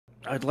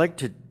I'd like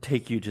to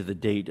take you to the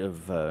date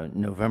of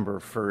November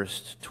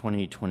 1st,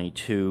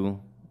 2022.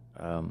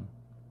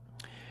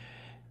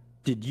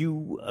 Did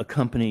you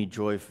accompany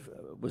Joy?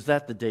 Was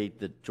that the date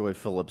that Joy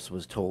Phillips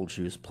was told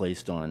she was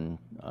placed on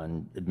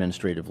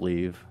administrative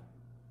leave?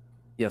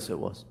 Yes, it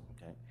was.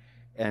 Okay.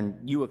 And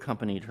you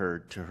accompanied her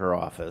to her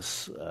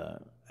office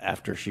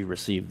after she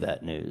received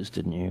that news,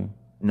 didn't you?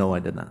 No, I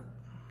did not.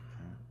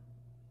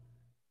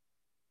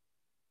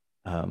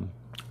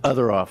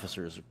 Other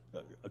officers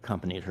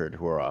accompanied her to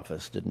her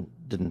office,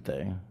 didn't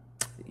they?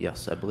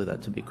 Yes, I believe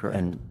that to be correct.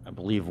 And I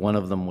believe one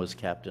of them was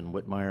Captain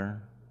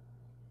Whitmire.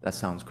 That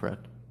sounds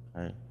correct.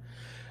 All right.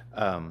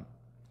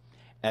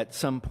 At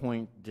some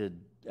point, did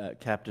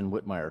Captain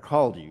Whitmire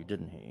call you,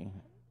 didn't he?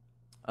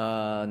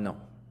 No.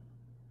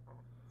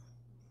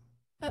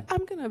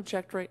 I'm going to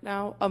object right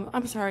now.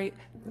 I'm sorry.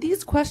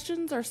 These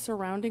questions are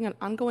surrounding an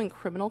ongoing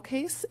criminal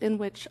case in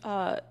which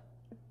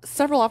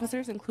several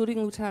officers,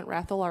 including Lieutenant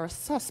Wrathell, are a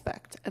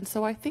suspect. And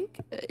so I think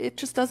it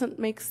just doesn't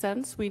make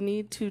sense. We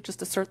need to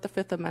just assert the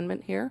Fifth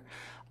Amendment here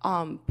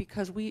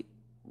because we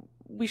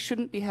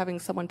shouldn't be having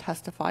someone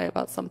testify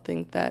about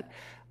something that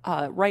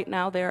right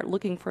now they're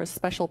looking for a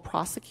special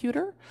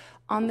prosecutor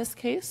on this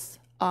case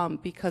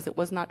because it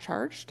was not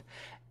charged.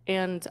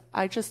 And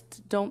I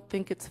just don't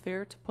think it's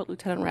fair to put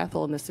Lieutenant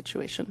Wrathell in this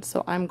situation.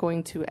 So I'm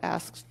going to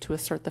ask to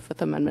assert the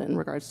Fifth Amendment in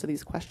regards to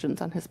these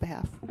questions on his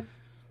behalf.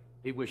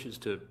 He wishes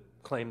to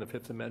claim the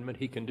Fifth Amendment,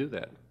 he can do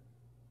that.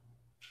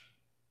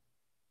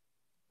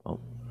 Well,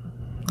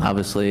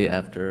 obviously,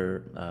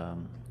 after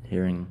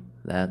hearing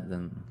that,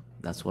 then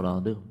that's what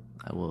I'll do.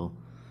 I will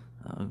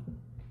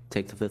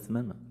take the Fifth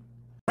Amendment.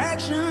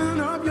 Fraction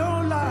of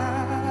your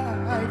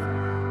life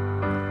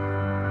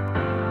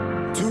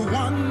to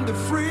wander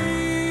free.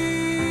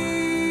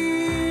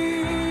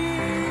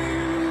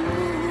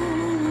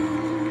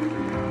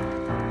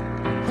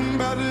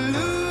 But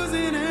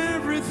losing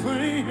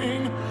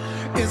everything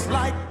is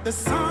like the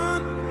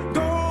sun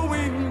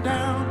going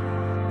down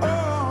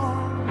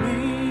on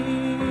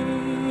me.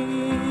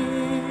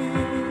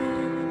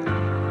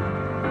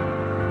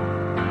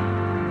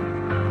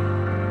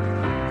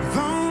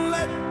 Don't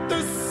let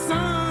the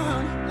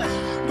sun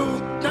go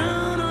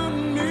down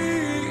on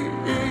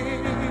me.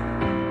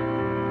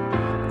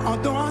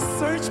 Although I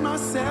search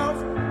myself,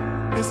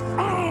 there's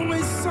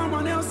always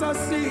someone else I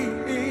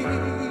see.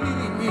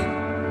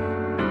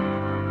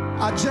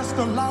 I just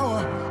allow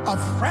a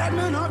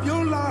fragment of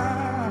your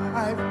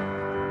life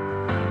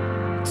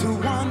to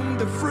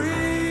wander free.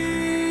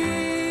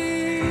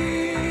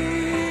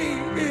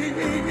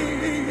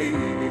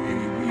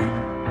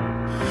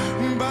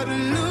 But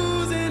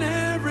losing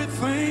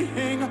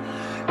everything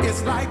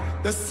is like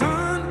the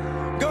sun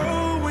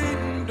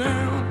going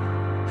down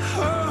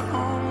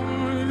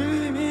on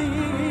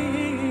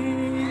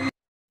me.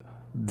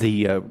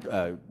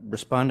 The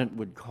respondent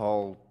would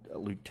call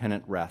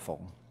Lieutenant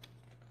Wrathell.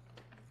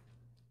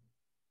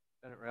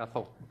 Lieutenant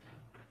Wrathell.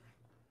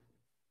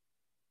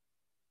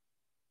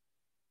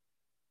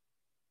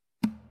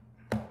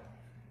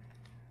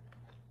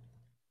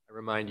 I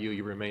remind you,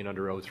 you remain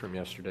under oath from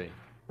yesterday.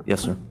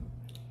 Yes, sir.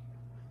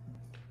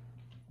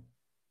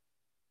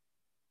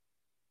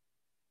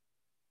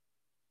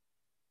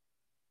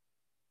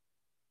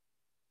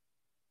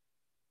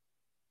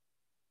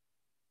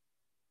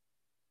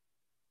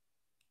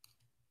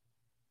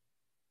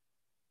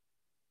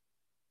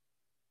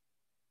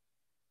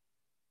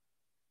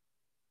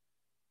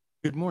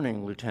 Good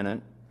morning,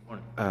 Lieutenant.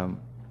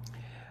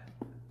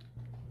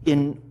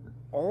 In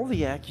all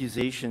the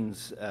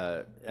accusations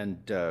and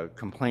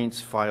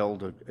complaints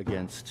filed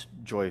against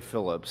Joy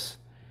Phillips,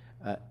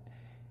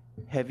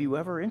 have you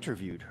ever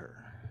interviewed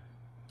her?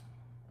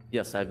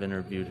 Yes, I've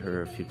interviewed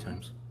her a few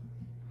times.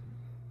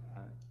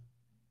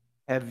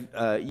 Have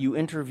you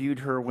interviewed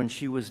her when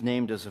she was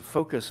named as a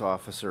focus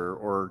officer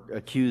or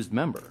accused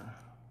member?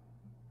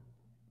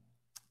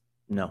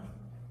 No.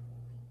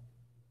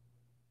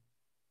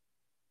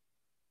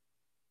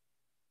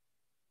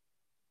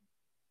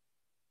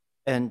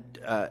 And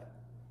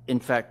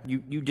in fact,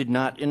 you did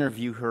not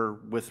interview her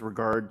with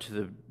regard to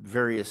the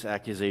various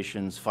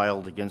accusations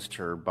filed against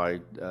her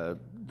by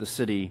the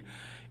city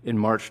in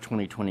March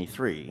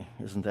 2023.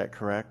 Isn't that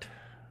correct?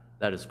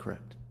 That is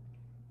correct.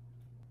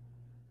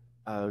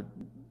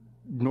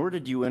 Nor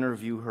did you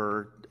interview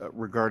her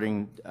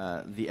regarding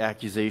the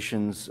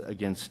accusations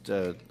against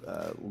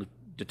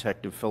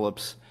Detective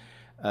Phillips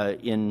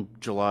in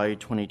July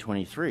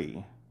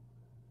 2023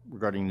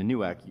 regarding the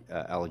new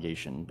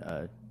allegation,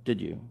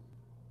 did you?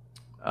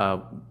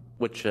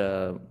 What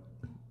are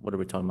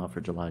we talking about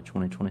for July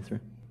 2023?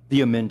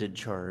 The amended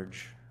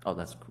charge. Oh,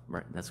 that's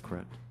right. That's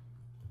correct.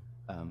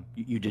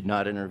 You did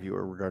not interview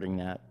her regarding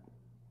that?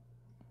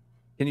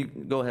 Can you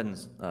go ahead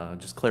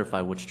and just clarify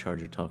which charge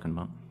you're talking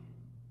about?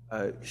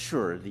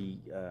 Sure. The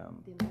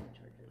amended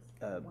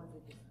charges.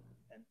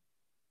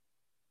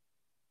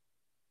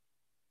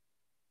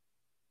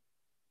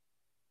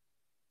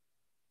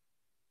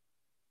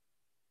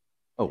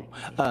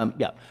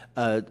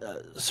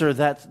 Sir,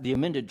 the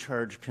amended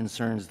charge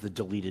concerns the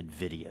deleted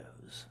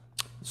videos.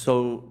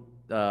 So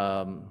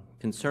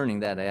Concerning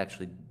that, I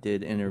actually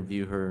did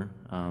interview her.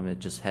 It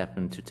just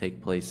happened to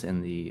take place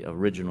in the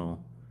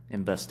original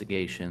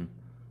investigation.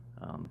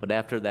 But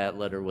after that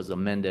letter was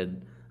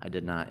amended, I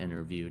did not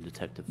interview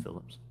Detective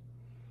Phillips.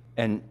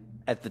 And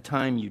at the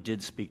time you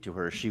did speak to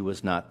her, she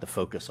was not the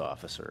focus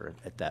officer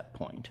at that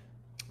point.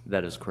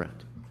 That is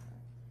correct.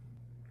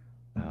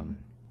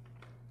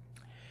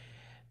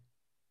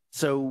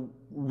 So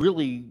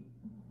really,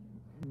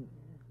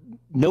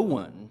 no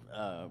one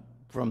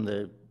from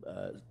the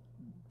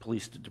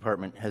police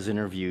department has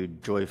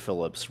interviewed Joy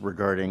Phillips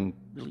regarding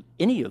really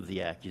any of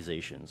the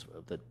accusations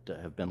that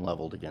have been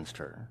leveled against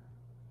her.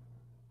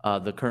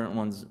 The current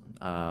ones,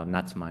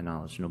 not to my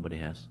knowledge, nobody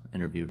has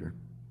interviewed her.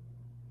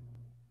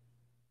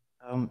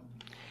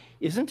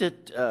 Isn't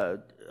it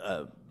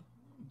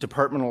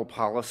departmental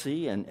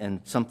policy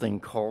and something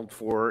called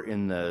for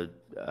in the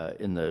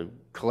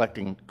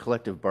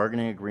collective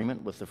bargaining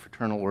agreement with the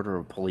Fraternal Order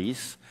of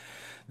Police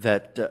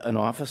that an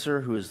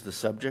officer who is the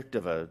subject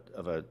of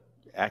a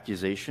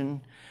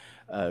accusation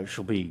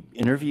shall be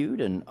interviewed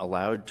and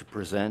allowed to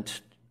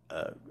present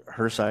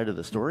her side of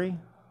the story?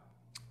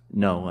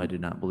 No, I do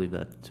not believe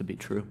that to be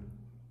true.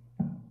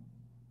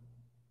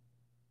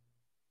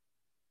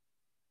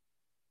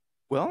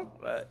 Well,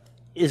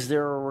 is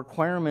there a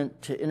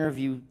requirement to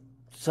interview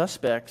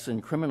suspects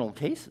in criminal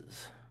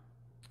cases?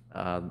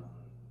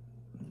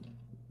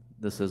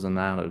 This is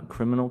not a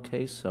criminal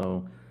case,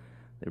 so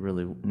they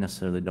really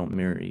necessarily don't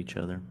mirror each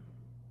other.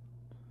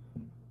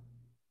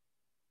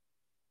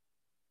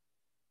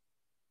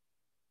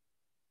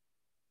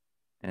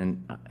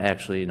 And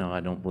actually, no, I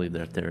don't believe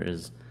that there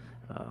is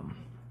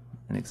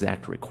an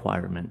exact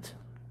requirement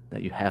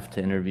that you have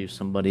to interview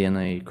somebody in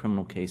a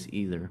criminal case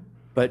either.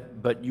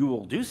 But you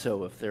will do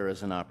so if there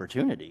is an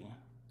opportunity.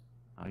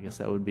 I guess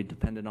that would be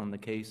dependent on the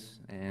case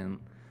and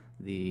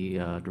the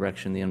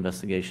direction the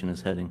investigation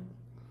is heading.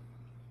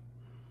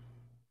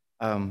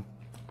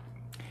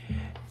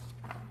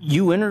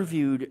 You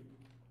interviewed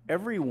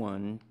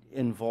everyone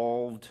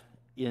involved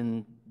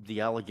in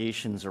the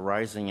allegations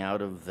arising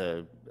out of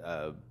the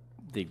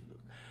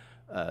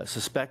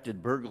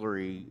suspected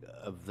burglary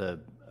of the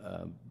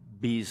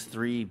Bees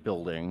 3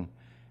 building,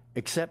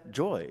 except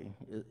Joy.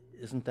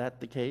 Isn't that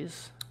the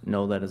case?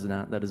 No, that is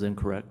not. That is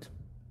incorrect.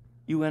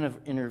 You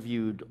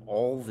interviewed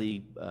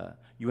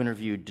you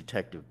interviewed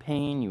Detective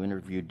Payne, you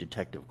interviewed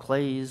Detective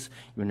Clays,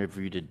 you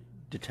interviewed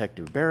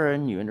Detective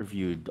Barron, you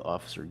interviewed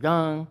Officer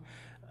Young,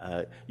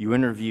 you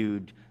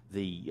interviewed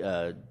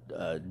the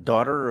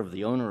daughter of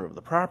the owner of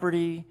the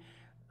property.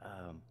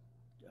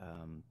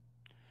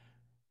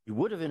 You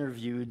would have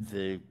interviewed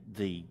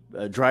the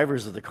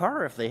drivers of the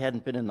car if they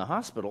hadn't been in the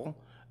hospital.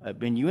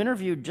 And you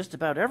interviewed just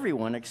about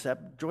everyone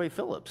except Joy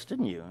Phillips,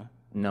 didn't you?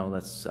 No,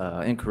 that's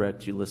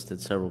incorrect. You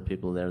listed several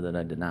people there that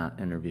I did not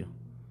interview.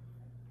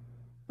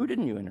 Who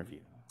didn't you interview?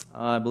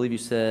 I believe you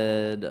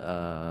said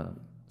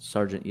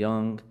Sergeant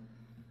Young.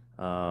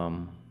 I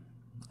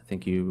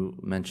think you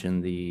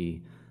mentioned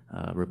the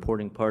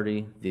reporting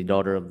party, the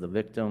daughter of the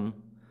victim.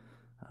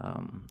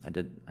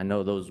 I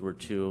know those were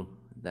two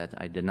that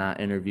I did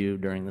not interview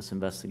during this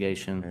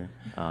investigation.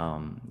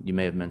 Okay. You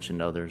may have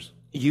mentioned others.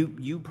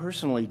 You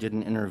personally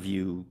didn't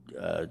interview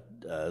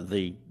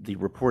the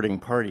reporting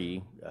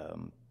party,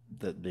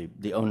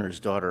 the owner's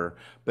daughter,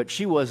 but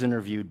she was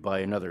interviewed by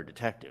another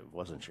detective,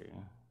 wasn't she?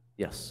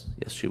 Yes,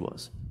 yes, she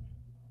was.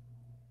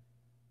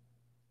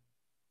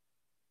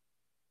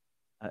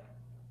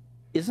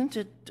 Isn't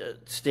it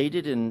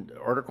stated in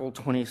Article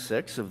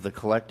 26 of the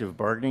collective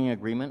bargaining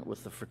agreement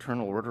with the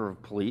Fraternal Order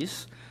of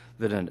Police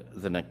that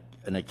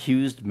an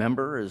accused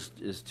member is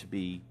to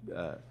be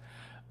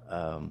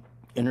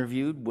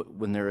interviewed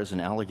when there is an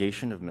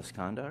allegation of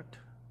misconduct?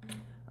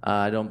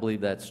 I don't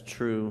believe that's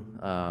true.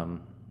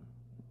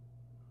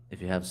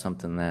 If you have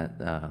something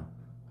that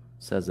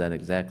says that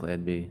exactly,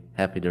 I'd be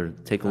happy to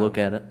take a look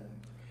at it.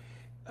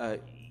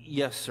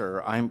 Yes,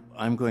 sir.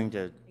 I'm going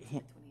to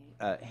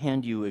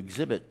hand you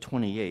Exhibit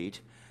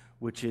 28,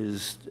 which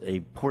is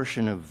a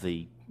portion of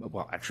the,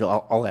 well, actually,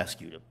 I'll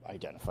ask you to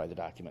identify the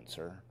document,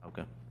 sir.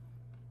 Okay.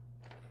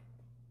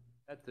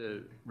 At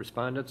the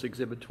respondent's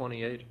Exhibit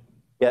 28?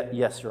 Yeah,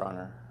 yes, Your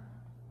Honor.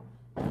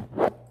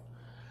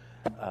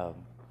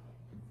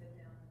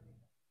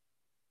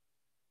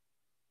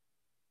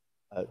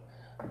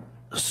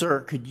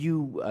 Sir, could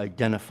you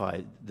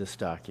identify this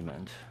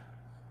document?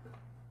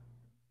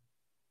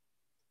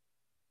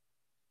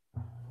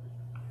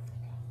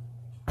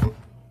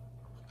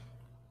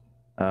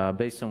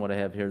 Based on what I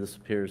have here, this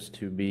appears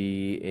to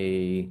be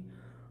a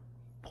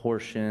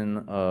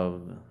portion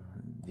of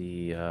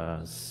the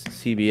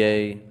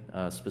CBA,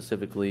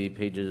 specifically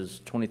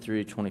pages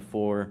 23,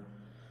 24,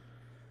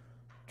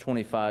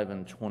 25,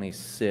 and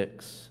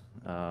 26.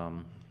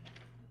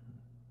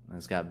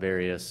 It's got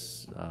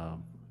various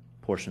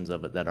portions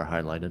of it that are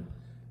highlighted.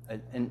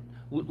 And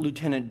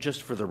Lieutenant,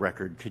 just for the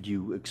record, could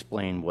you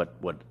explain what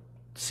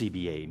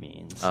CBA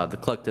means? The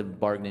collective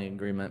bargaining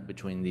agreement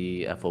between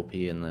the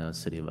FOP and the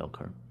City of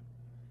Elkhart.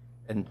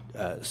 And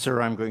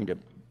sir, I'm going to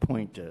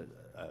point to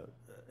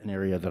an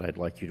area that I'd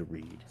like you to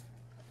read.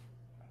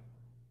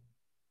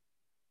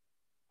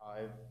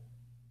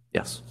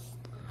 Yes.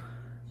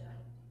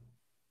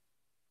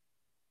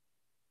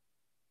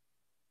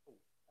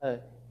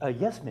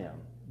 Yes, ma'am.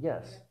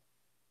 Yes.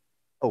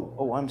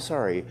 Oh, I'm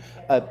sorry.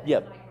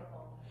 Yeah.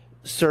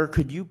 Sir,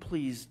 could you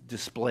please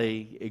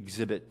display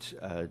exhibit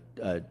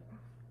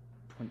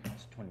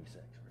 26?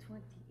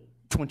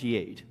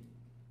 28.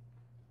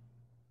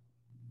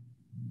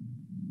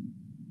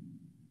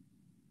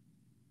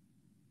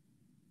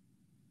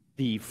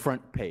 The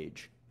front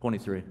page.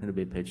 23. It'll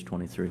be page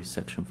 23,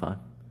 section 5.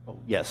 Oh,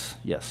 yes,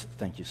 yes.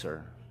 Thank you,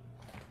 sir.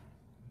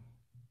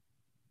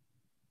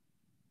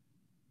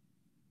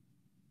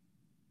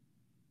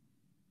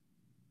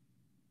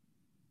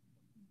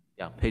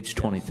 Yeah, page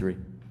 23.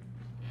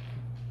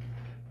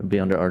 It'll be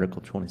under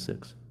Article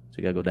 26. So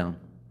you gotta go down.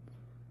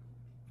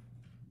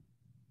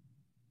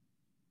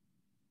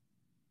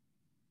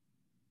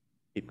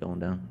 Keep going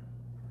down.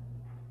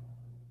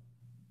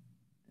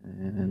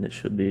 And it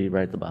should be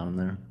right at the bottom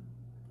there.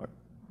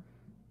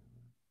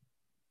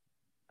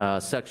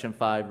 Section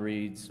 5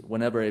 reads,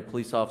 whenever a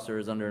police officer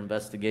is under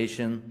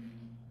investigation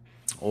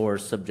or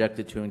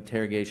subjected to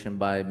interrogation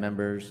by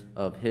members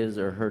of his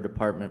or her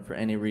department for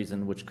any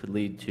reason which could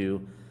lead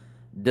to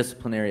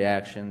disciplinary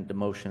action,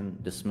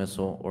 demotion,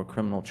 dismissal, or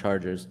criminal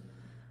charges,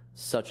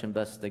 such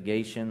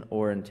investigation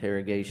or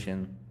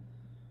interrogation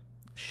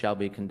shall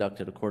be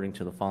conducted according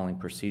to the following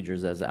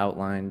procedures as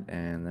outlined,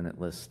 and then it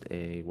lists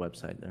a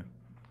website there.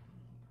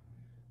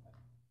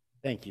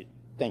 Thank you,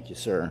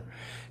 sir.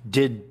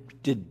 Did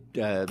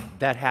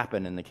that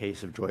happen in the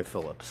case of Joy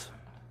Phillips?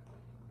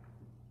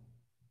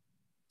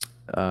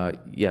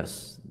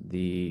 Yes,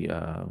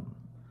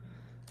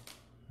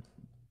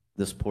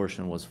 this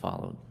portion was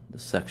followed, the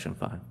section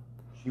 5.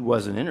 She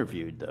wasn't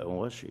interviewed, though,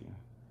 was she?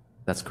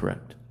 That's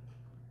correct.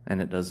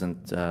 And it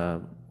doesn't,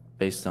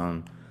 based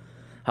on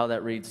how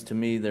that reads to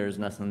me, there's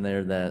nothing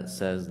there that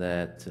says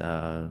that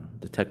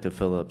Detective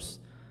Phillips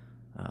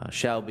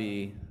shall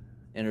be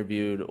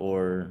interviewed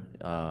or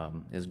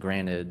is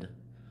granted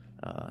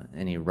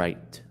any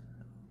right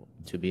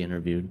to be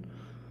interviewed.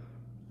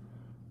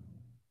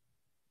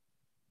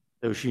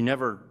 So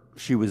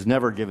she was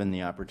never given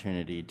the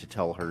opportunity to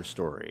tell her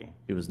story.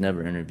 He was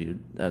never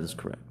interviewed. That is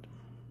correct.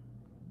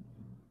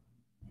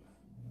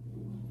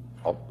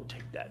 I'll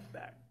take that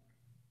back.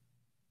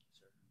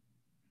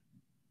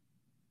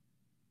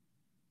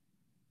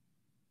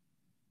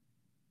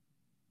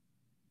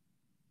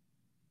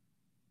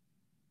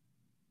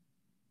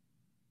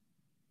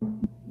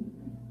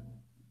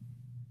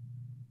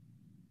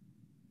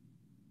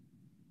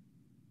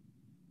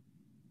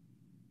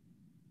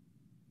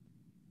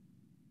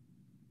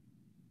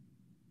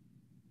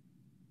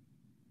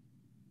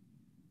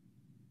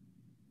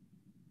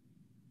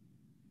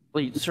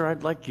 Please, sir,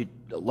 I'd like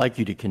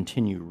you to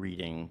continue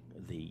reading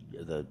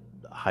the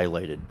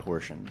highlighted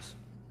portions.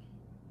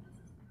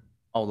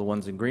 All the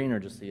ones in green or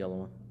just the yellow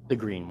one? The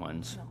green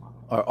ones,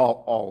 or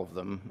all of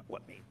them.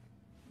 Let me.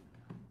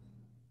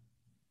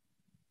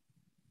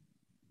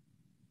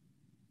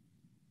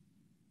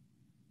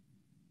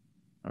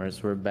 All right,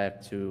 so we're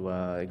back to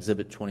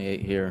Exhibit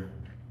 28 here.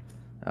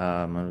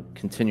 I'm going to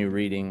continue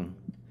reading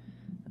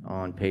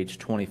on page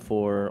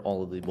 24,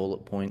 all of the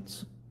bullet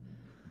points.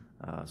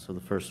 So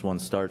the first one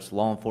starts,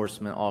 law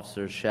enforcement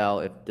officers shall,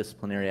 if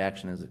disciplinary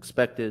action is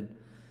expected,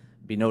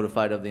 be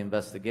notified of the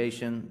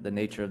investigation, the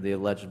nature of the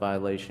alleged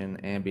violation,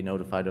 and be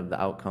notified of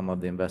the outcome of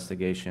the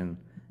investigation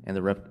and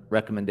the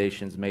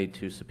recommendations made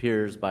to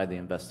superiors by the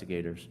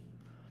investigators.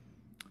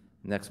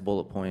 Next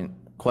bullet point,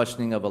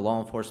 questioning of a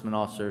law enforcement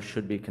officer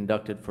should be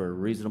conducted for a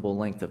reasonable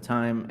length of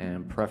time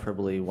and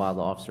preferably while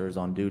the officer is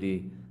on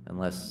duty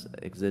unless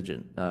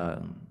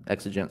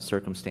exigent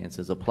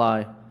circumstances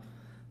apply.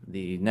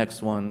 The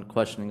next one,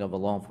 questioning of a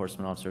law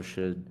enforcement officer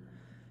should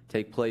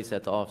take place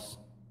at the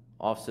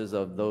offices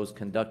of those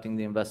conducting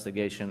the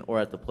investigation or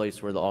at the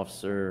place where the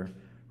officer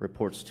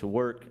reports to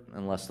work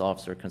unless the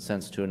officer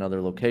consents to another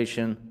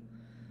location.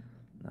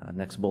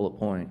 Next bullet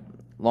point,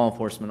 law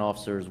enforcement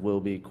officers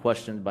will be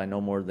questioned by no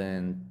more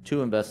than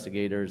 2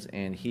 investigators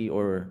and he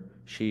or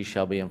she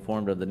shall be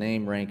informed of the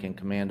name, rank, and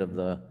command of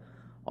the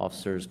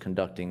officers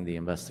conducting the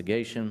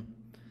investigation.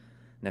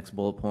 Next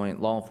bullet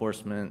point, law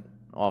enforcement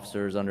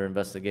officers under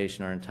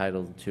investigation are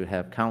entitled to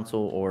have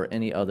counsel or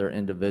any other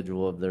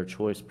individual of their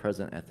choice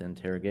present at the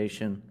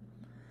interrogation.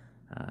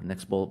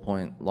 Next bullet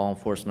point, law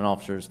enforcement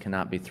officers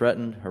cannot be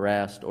threatened,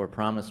 harassed, or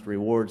promised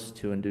rewards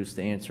to induce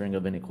the answering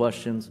of any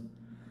questions.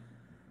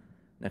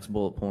 Next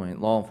bullet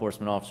point, law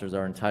enforcement officers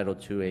are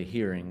entitled to a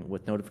hearing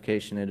with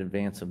notification in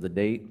advance of the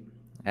date,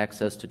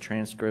 access to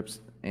transcripts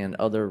and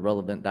other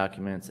relevant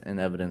documents and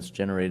evidence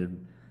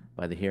generated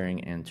by the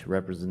hearing, and to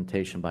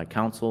representation by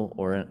counsel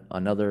or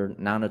another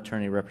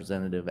non-attorney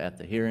representative at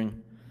the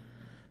hearing.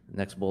 The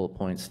next bullet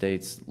point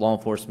states, law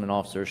enforcement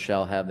officers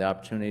shall have the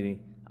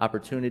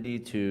opportunity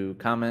to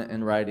comment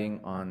in writing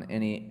on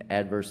any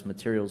adverse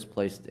materials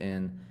placed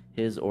in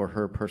his or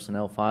her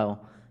personnel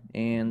file.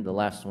 And the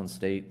last one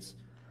states,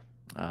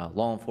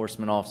 law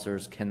enforcement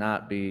officers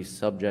cannot be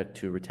subject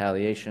to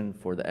retaliation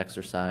for the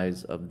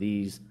exercise of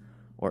these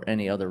or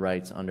any other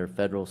rights under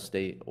federal,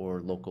 state,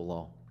 or local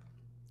law.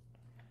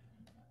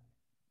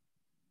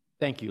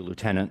 Thank you,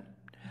 Lieutenant.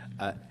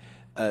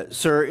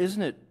 Sir,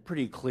 isn't it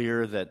pretty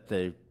clear that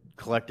the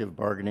collective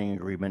bargaining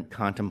agreement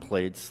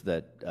contemplates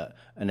that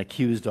an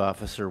accused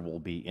officer will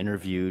be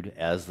interviewed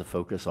as the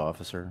focus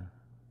officer?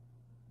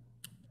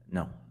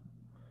 No.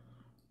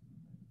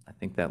 I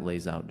think that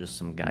lays out just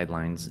some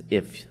guidelines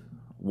if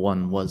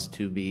one was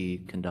to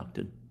be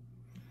conducted.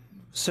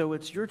 So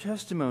it's your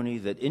testimony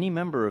that any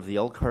member of the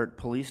Elkhart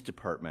Police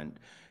Department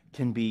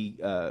can be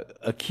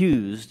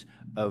accused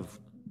of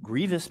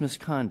grievous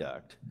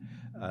misconduct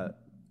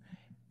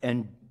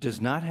and does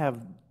not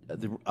have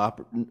the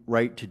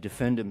right to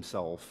defend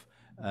himself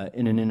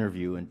in an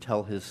interview and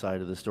tell his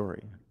side of the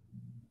story?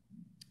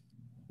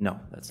 No,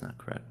 that's not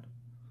correct.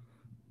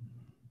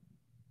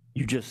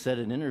 You just said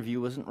an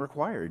interview wasn't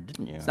required,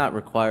 didn't you? It's not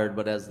required,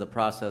 but as the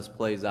process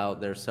plays out,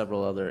 there are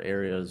several other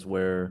areas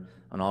where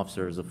an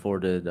officer is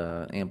afforded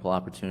ample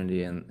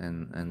opportunity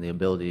and the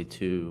ability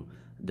to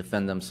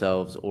defend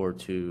themselves or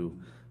to,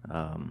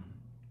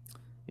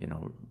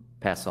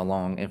 pass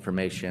along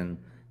information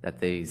that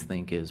they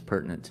think is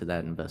pertinent to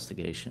that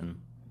investigation.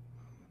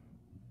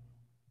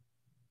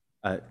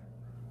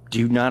 Do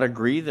you not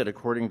agree that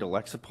according to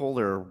Lexipol,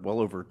 there are well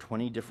over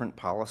 20 different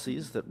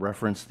policies that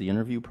reference the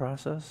interview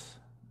process?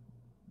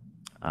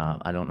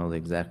 I don't know the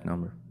exact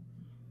number.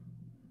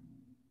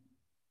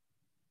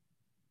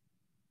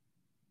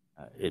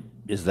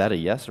 Is that a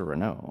yes or a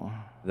no?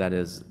 That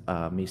is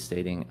me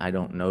stating I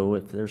don't know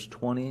if there's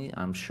 20.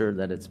 I'm sure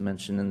that it's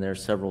mentioned in there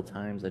several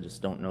times. I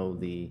just don't know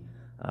the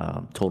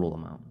total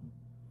amount.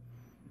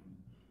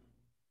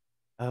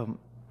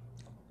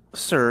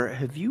 Sir,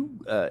 have you,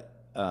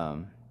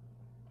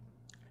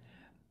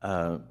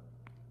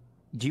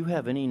 do you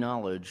have any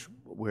knowledge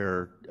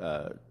where,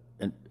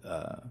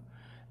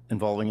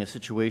 involving a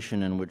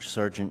situation in which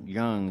Sergeant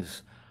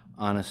Young's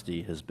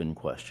honesty has been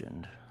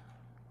questioned?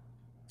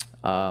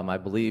 I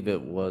believe it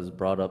was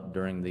brought up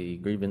during the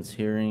grievance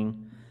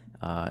hearing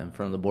in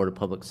front of the Board of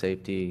Public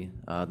Safety,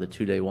 the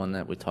two-day one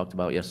that we talked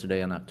about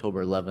yesterday on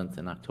October 11th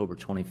and October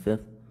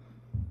 25th.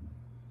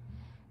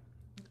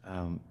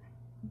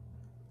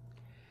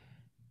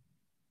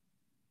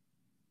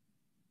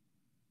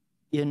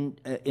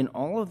 In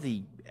all of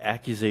the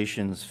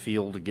accusations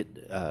fielded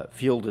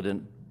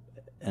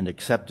and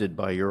accepted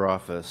by your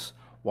office,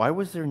 why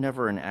was there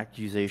never an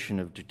accusation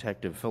of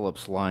Detective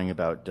Phillips lying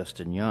about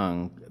Dustin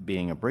Young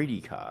being a Brady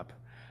cop,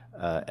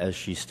 as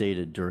she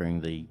stated during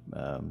the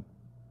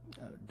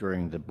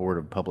Board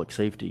of Public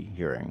Safety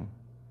hearing?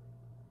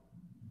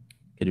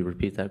 Could you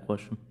repeat that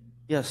question?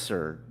 Yes,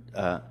 sir.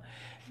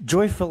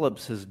 Joy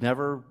Phillips has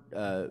never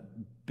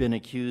been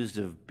accused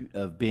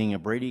of being a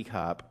Brady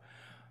cop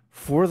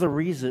for the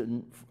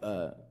reason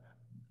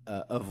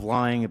of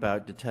lying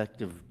about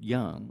Detective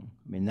Young.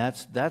 I mean,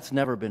 that's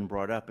never been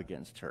brought up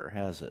against her,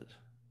 has it?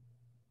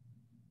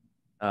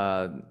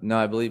 No,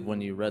 I believe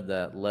when you read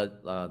that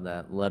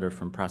letter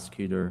from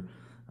Prosecutor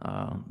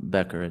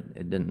Becker,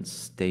 it didn't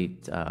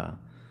state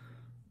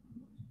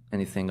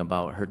anything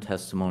about her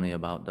testimony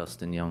about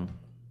Dustin Young.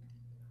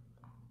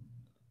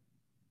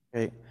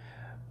 Okay,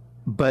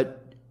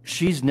 but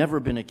she's never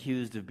been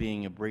accused of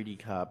being a Brady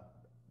cop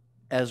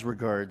as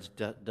regards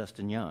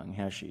Dustin Young,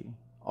 has she?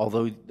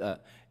 Although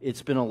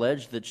it's been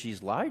alleged that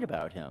she's lied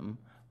about him,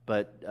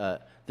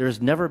 but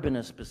there's never been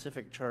a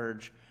specific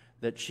charge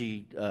that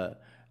she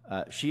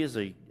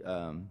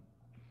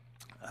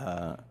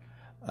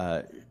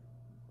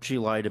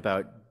lied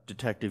about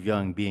Detective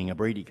Young being a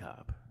Brady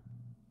cop.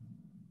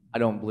 I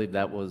don't believe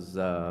that was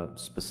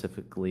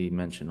specifically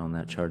mentioned on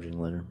that charging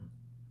letter.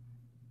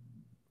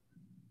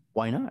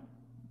 Why not?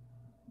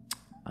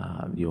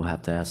 You'll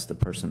have to ask the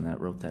person that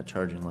wrote that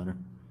charging letter.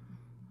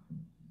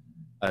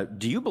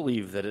 Do you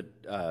believe that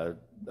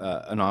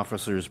an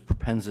officer's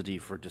propensity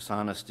for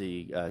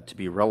dishonesty to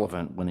be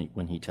relevant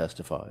when he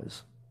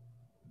testifies?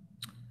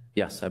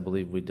 Yes, I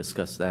believe we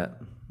discussed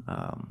that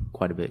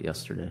quite a bit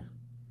yesterday.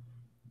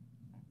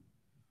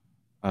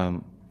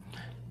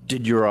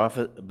 Did your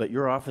office? But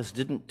your office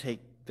didn't take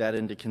that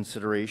into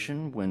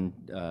consideration when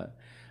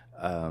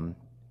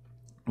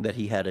that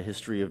he had a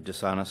history of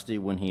dishonesty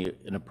when he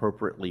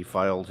inappropriately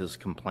filed his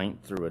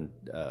complaint through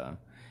an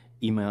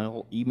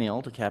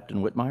email to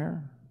Captain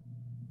Whitmire?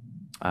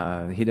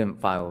 He didn't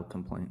file a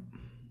complaint.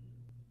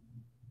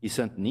 He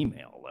sent an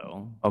email,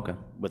 though. Okay.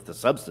 With the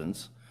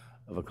substance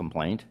of a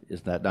complaint.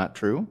 Is that not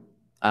true?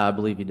 I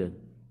believe he did.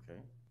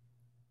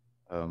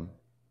 Okay.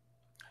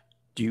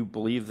 Do you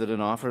believe that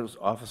an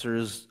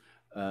officer's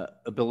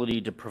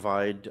ability to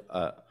provide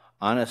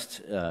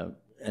honest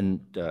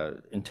and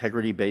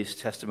integrity-based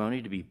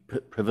testimony to be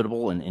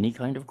pivotal in any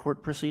kind of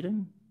court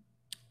proceeding?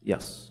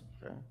 Yes.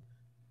 Okay.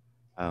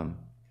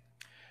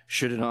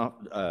 Should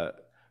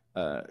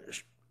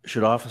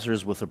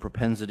officers with a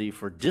propensity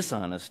for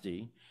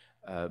dishonesty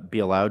be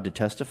allowed to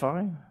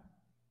testify?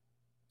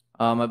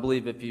 I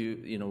believe if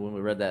when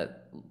we read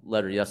that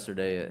letter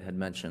yesterday, it had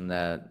mentioned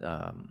that,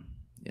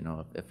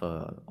 if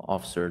an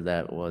officer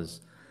that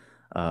was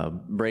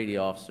Brady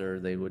officer,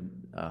 they would,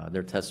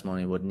 their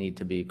testimony would need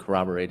to be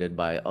corroborated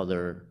by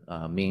other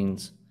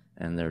means,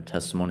 and their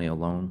testimony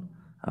alone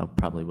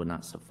probably would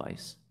not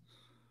suffice.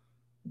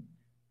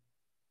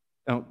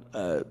 Now,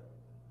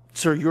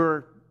 sir,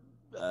 you're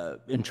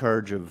in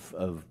charge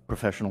of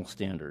professional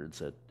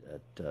standards at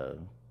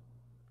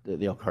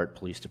the Elkhart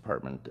Police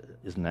Department,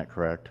 isn't that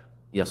correct?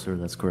 Yes, sir,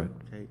 that's correct.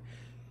 Okay.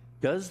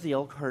 Does the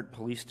Elkhart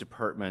Police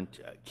Department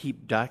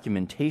keep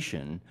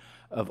documentation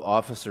of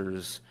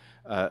officers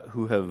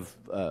who have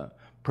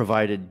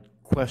provided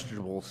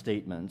questionable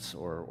statements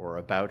or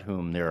about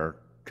whom there are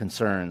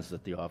concerns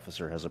that the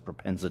officer has a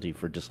propensity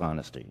for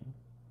dishonesty?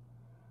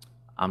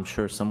 I'm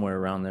sure somewhere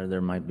around there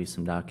might be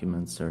some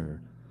documents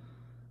or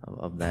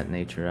of that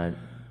nature.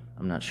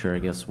 I'm not sure, I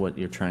guess, what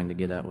you're trying to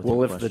get at with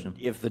your question.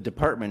 Well, if the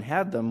department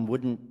had them,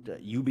 wouldn't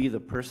you be the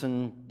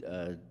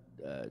person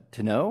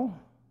to know?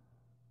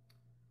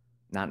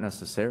 Not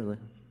necessarily.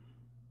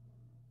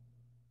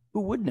 Who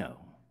would know?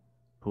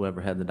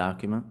 Whoever had the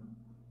document.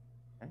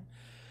 Okay.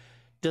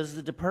 Does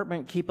the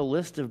department keep a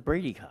list of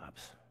Brady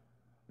cops?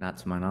 Not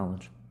to my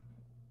knowledge.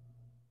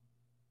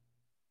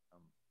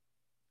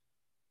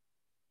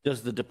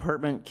 Does the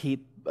department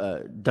keep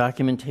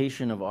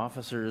documentation of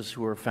officers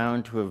who are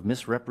found to have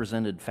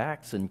misrepresented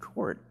facts in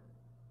court?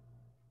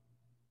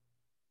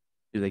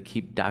 Do they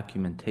keep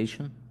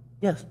documentation?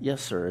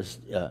 Yes, sir.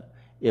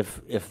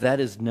 If that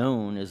is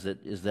known,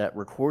 is that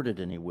recorded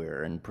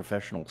anywhere in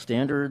professional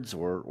standards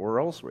or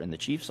elsewhere, in the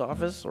chief's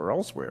office or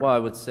elsewhere? Well, I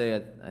would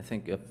say I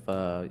think if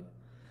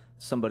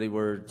somebody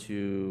were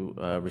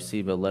to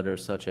receive a letter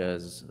such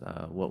as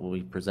what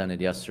we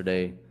presented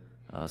yesterday,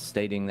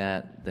 stating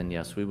that, then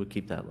yes, we would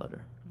keep that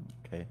letter.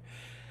 Okay.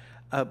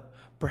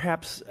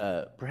 Perhaps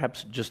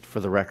just for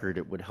the record,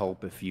 it would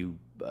help if you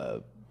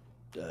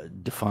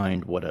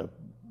defined what a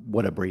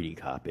Brady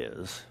cop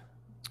is.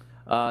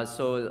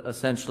 So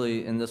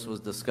essentially, and this was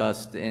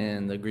discussed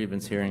in the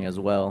grievance hearing as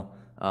well,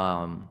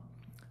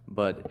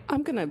 but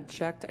I'm going to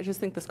object. I just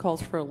think this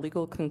calls for a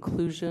legal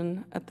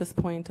conclusion at this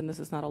point, and this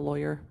is not a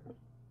lawyer.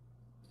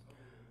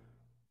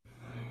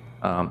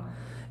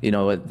 you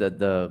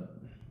know,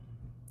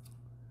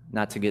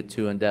 not to get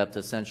too in-depth,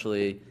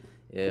 essentially,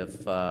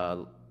 if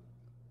an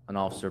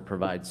officer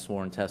provides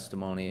sworn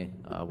testimony,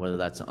 whether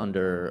that's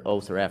under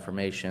oath or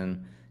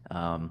affirmation,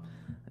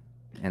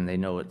 and they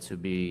know it to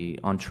be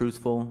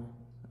untruthful,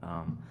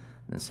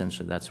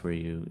 essentially that's where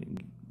you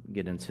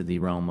get into the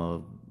realm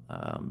of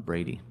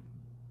Brady.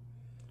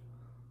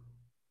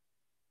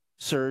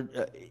 Sir,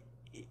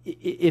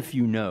 if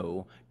you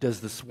know,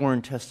 does the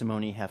sworn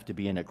testimony have to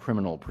be in a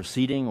criminal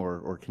proceeding,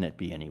 or can it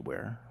be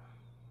anywhere?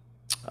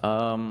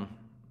 You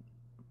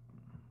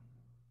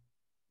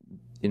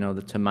know,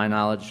 to my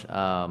knowledge,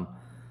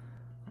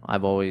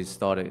 I've always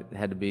thought it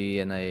had to be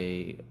in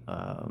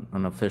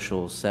an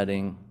official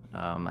setting.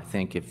 I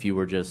think if you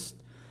were just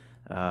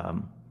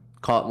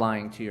caught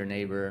lying to your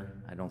neighbor,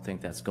 I don't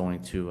think that's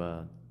going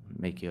to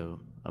make you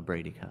a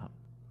Brady cop.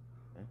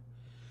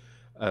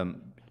 Okay.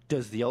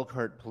 Does the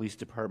Elkhart Police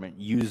Department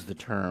use the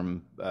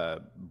term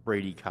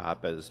Brady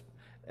cop as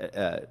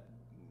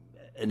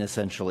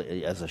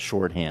essentially as a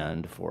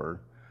shorthand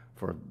for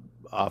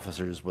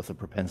officers with a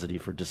propensity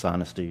for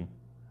dishonesty?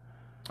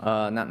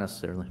 Not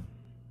necessarily.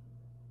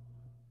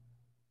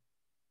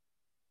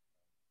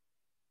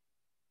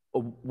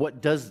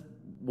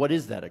 What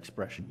is that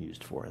expression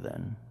used for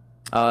then?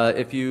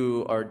 If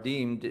you are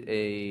deemed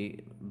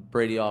a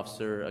Brady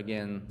officer,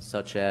 again,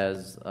 such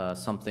as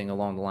something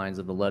along the lines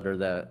of the letter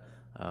that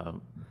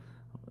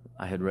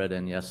I had read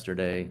in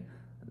yesterday,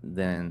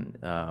 then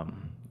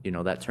you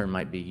know, that term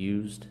might be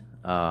used.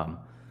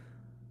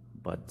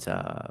 But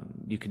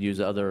you could use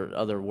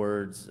other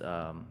words.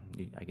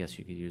 I guess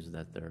you could use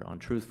that they're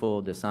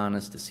untruthful,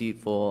 dishonest,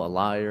 deceitful, a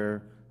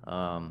liar.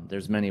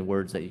 There's many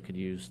words that you could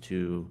use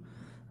to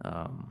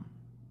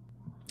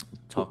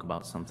talk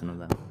about something of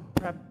that.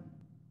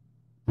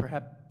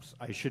 Perhaps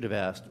I should have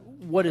asked,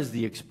 what is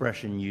the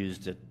expression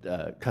used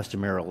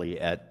customarily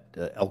at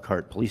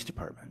Elkhart Police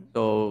Department?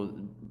 So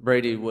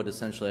Brady would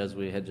essentially, as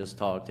we had just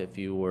talked, if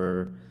you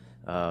were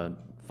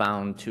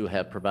found to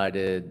have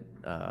provided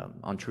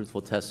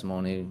untruthful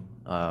testimony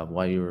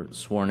while you were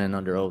sworn in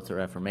under oath or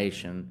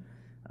affirmation,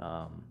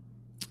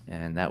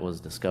 and that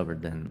was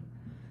discovered, then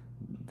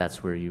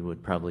that's where you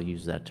would probably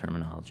use that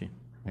terminology.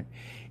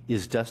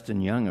 Is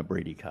Dustin Young a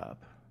Brady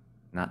cop?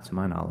 Not to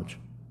my knowledge.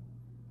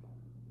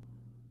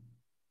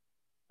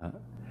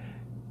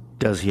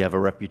 Does he have a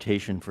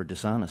reputation for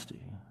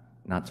dishonesty?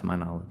 Not to my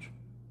knowledge.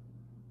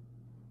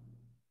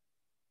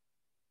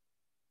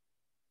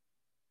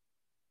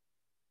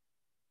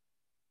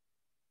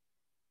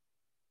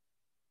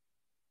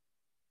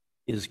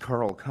 Is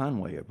Carl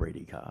Conway a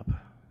Brady cop?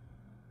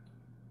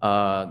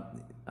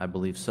 I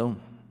believe so.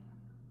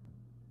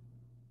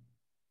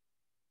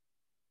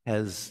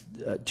 Has,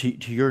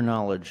 to your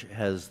knowledge,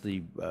 has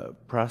the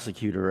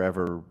prosecutor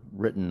ever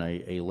written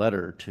a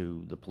letter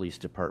to the police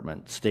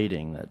department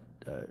stating that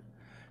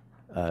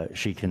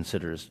she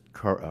considers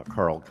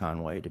Carl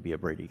Conway to be a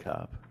Brady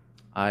cop?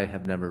 I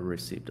have never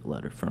received a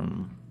letter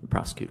from the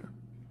prosecutor.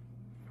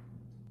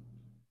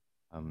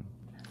 Um,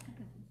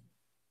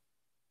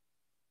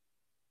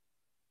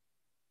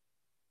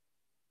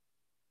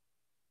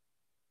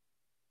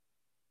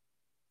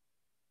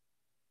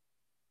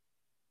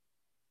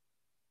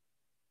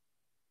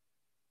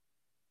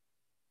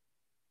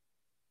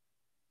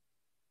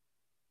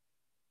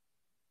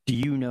 Do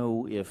you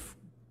know if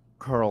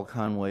Carl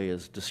Conway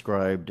is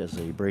described as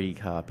a Brady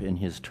cop in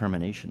his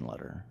termination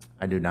letter?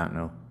 I do not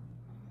know.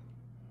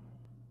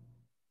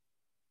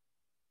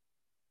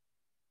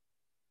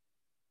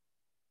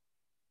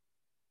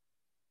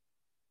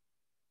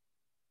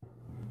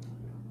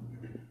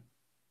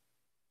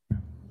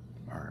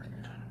 All right.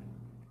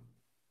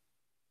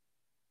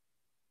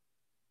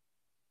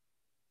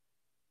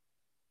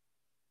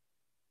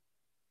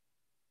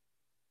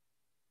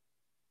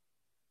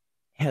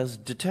 Has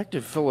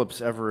Detective Phillips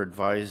ever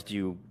advised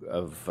you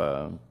of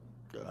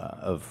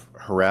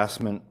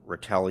harassment,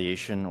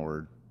 retaliation,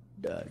 or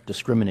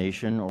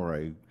discrimination, or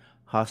a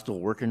hostile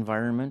work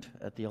environment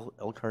at the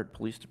Elkhart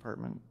Police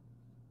Department?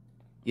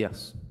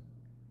 Yes.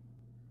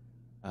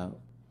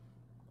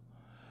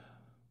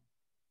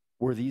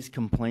 Were these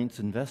complaints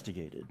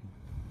investigated?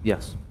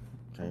 Yes.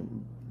 Okay.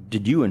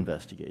 Did you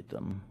investigate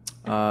them?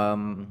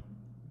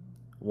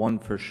 One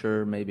for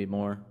sure, maybe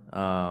more.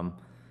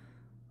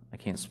 I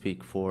can't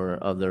speak for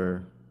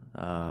other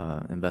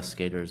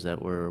investigators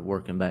that were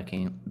working back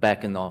in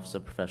the Office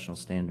of Professional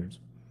Standards.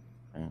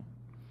 Okay.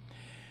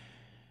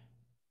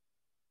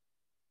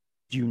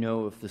 Do you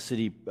know if the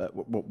city,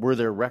 were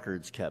there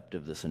records kept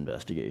of this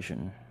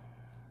investigation?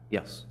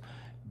 Yes.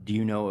 Do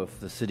you know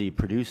if the city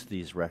produced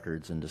these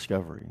records in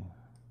discovery?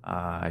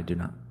 I do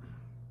not.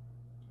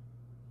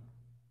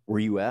 Were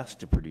you asked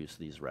to produce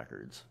these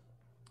records?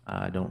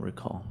 I don't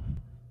recall.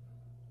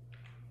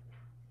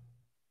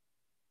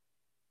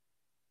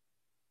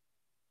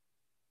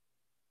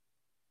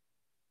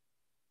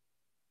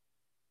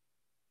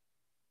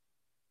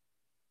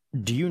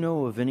 Do you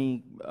know of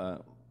any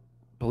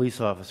police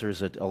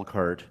officers at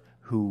Elkhart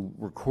who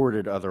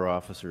recorded other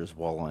officers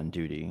while on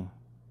duty?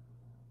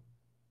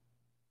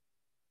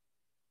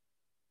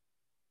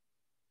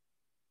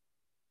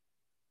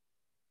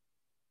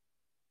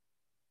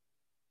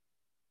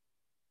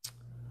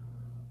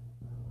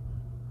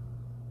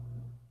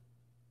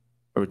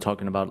 Are we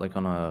talking about like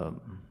on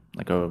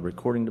a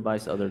recording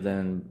device other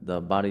than the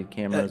body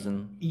cameras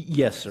and?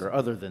 Yes, sir,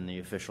 other than the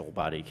official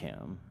body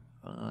cam.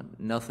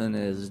 Nothing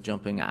is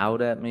jumping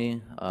out at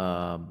me.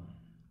 I'm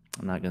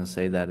not going to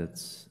say that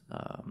it's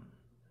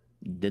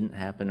didn't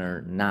happen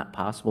or not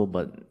possible,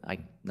 but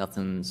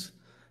nothing's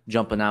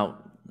jumping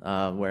out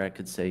where I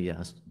could say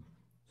yes.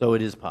 So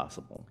it is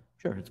possible.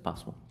 Sure, it's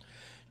possible.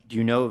 Do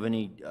you know of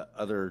any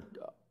other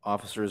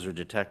officers or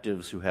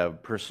detectives who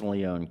have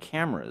personally owned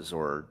cameras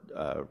or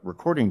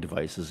recording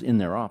devices in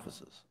their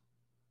offices?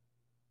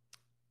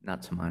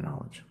 Not to my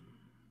knowledge.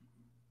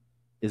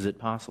 Is it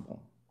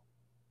possible?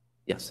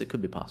 Yes, it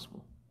could be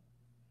possible.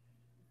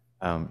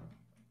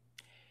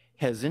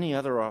 Has any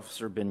other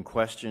officer been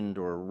questioned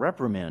or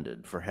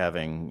reprimanded for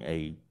having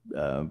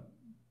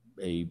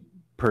a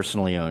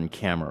personally owned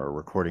camera or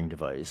recording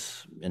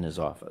device in his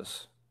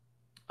office?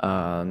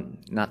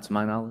 Not to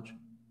my knowledge.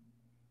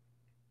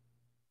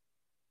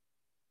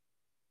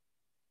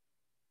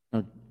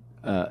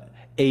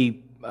 A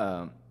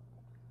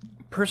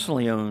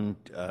personally owned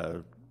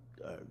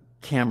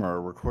camera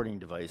or recording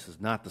device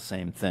is not the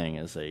same thing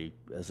as a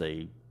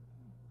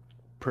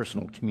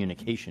personal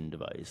communication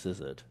device, is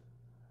it?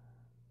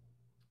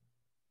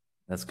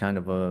 That's kind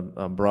of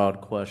a broad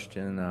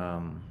question.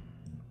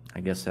 I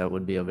guess that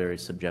would be a very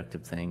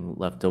subjective thing,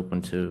 left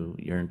open to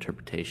your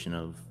interpretation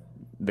of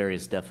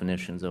various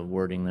definitions of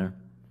wording there.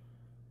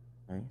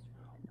 Right.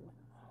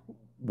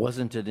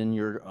 Wasn't it in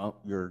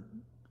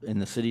in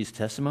the city's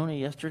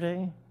testimony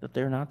yesterday that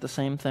they're not the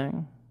same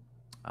thing?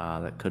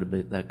 That could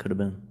have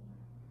been.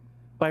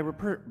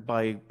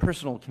 By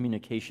personal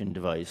communication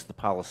device, the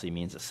policy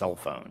means a cell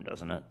phone,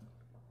 doesn't it?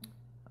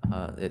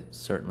 It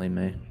certainly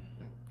may.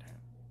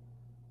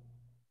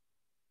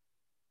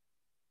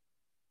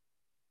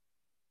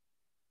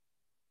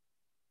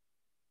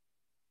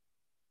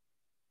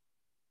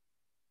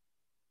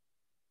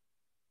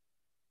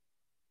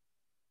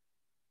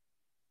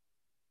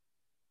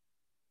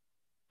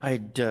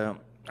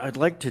 I'd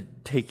like to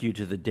take you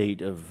to the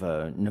date of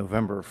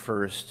November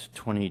 1st,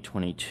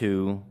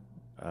 2022.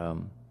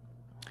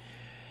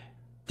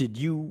 Did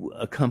you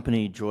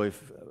accompany Joy?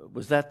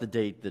 Was that the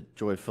date that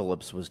Joy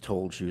Phillips was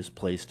told she was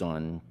placed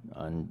on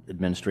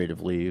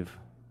administrative leave?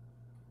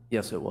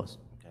 Yes, it was.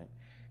 Okay.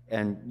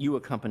 And you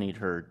accompanied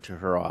her to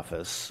her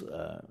office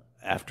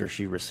after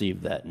she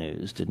received that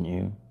news, didn't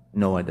you?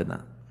 No, I did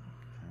not.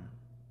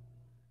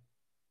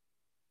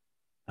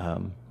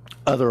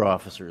 Other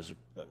officers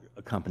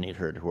accompanied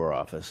her to her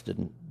office,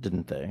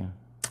 didn't they?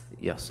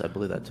 Yes, I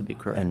believe that to be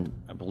correct. And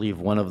I believe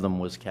one of them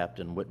was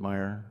Captain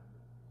Whitmire.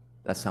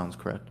 That sounds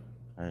correct.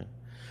 All right.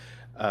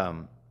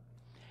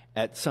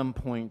 At some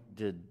point,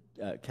 did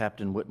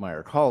Captain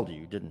Whitmire call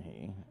you, didn't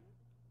he?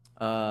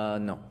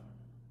 No.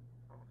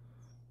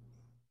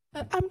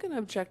 I'm going to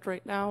object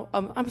right now.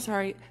 I'm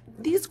sorry.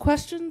 These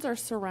questions are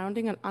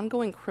surrounding an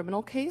ongoing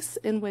criminal case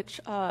in which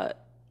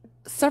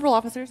several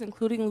officers,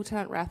 including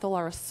Lieutenant Wrathell,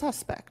 are a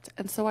suspect.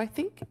 And so I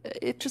think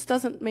it just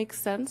doesn't make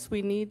sense.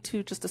 We need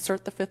to just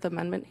assert the Fifth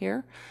Amendment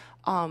here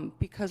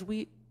because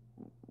we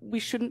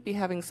shouldn't be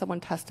having someone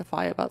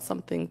testify about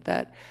something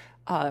that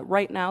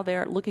right now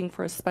they're looking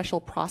for a special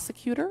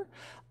prosecutor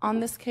on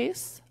this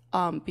case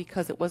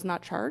because it was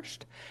not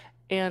charged.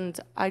 And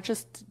I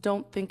just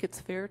don't think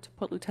it's fair to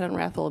put Lieutenant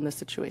Wrathell in this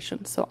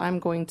situation. So I'm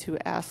going to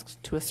ask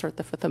to assert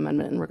the Fifth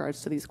Amendment in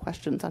regards to these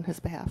questions on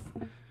his behalf.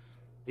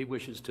 He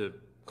wishes to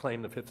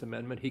claim the Fifth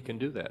Amendment, he can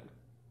do that.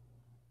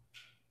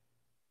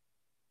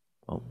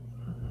 Well,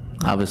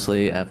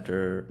 obviously,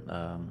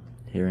 after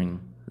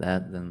hearing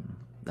that, then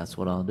that's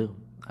what I'll do.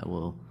 I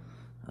will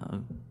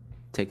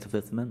take the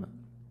Fifth Amendment.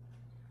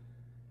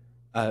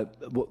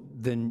 Well,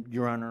 then,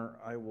 Your Honor,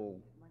 I will.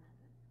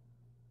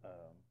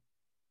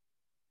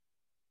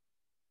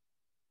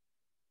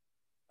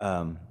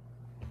 Of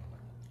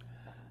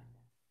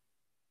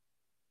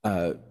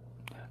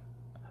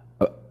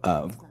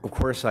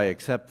course, I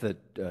accept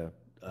that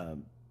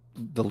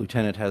the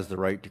lieutenant has the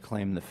right to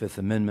claim the Fifth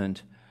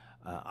Amendment.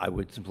 I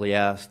would simply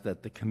ask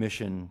that the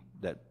commission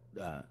that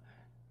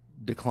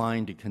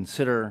decline to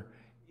consider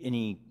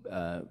any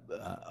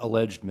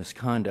alleged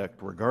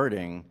misconduct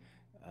regarding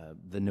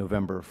the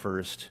November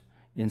 1st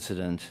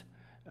incident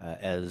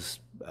as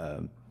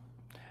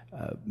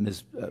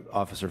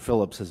Officer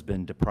Phillips has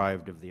been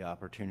deprived of the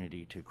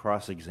opportunity to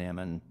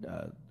cross-examine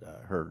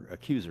her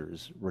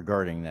accusers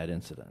regarding that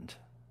incident.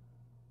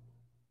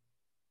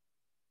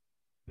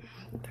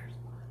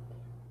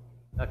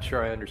 Not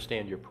sure I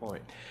understand your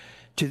point.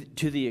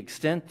 To the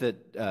extent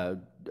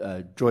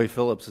that Joy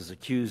Phillips is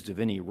accused of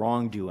any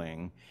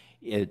wrongdoing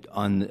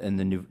in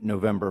the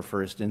November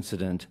 1st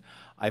incident,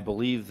 I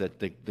believe that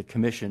the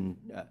commission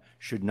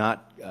should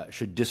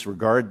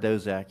disregard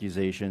those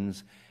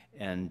accusations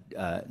and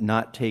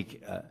not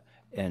take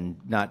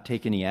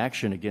any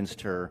action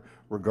against her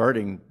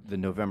regarding the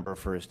November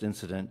 1st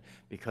incident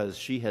because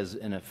she has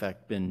in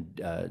effect been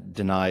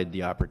denied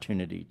the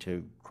opportunity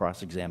to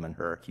cross-examine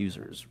her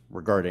accusers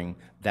regarding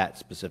that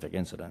specific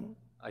incident.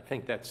 I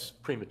think that's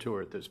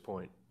premature at this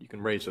point. You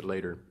can raise it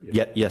later.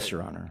 Yes,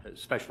 Your Honor.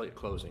 Especially at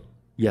closing.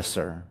 Yes,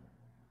 sir.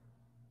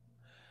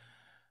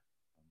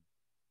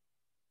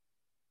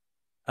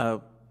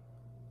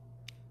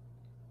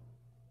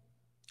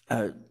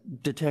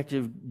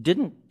 Detective,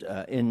 didn't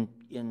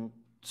in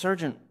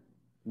Sergeant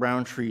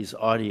Roundtree's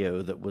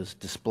audio that was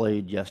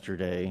displayed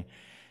yesterday,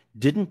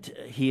 didn't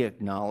he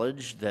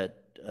acknowledge that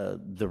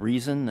the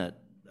reason that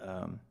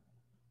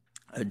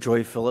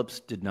Joy Phillips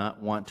did not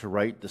want to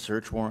write the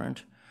search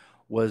warrant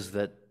was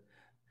that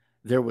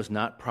there was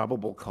not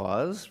probable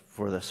cause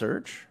for the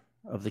search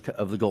of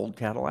the gold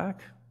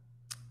Cadillac?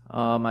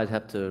 I'd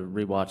have to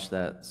rewatch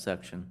that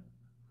section.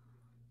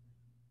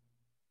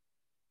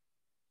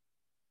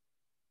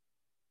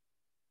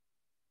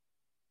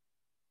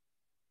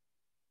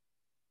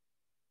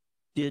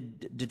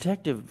 Did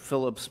Detective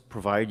Phillips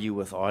provide you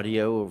with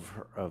audio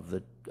of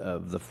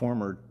the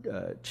former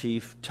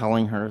chief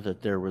telling her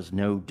that there was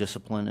no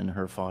discipline in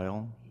her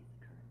file?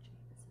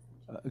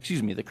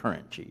 Excuse me, the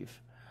current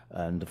chief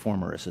and the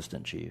former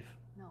assistant chief.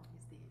 No,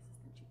 he's the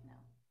assistant chief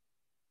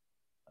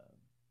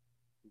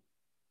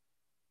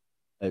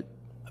now.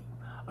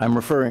 I'm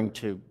referring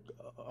to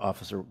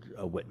Officer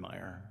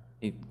Whitmire.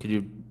 Could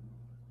you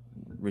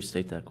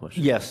restate that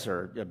question? Yes,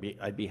 sir.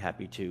 I'd be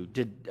happy to.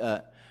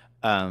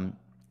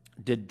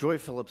 Did Joy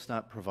Phillips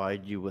not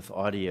provide you with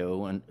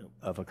audio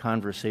of a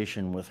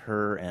conversation with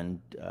her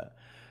and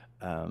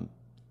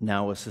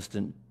now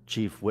Assistant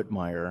Chief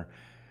Whitmire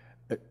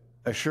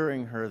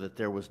assuring her that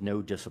there was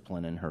no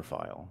discipline in her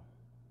file?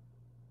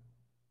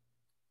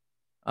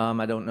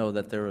 I don't know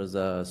that there was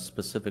a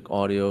specific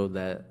audio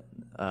that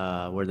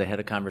where they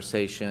had a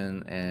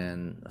conversation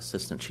and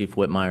Assistant Chief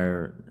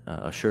Whitmire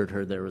assured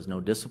her there was no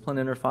discipline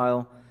in her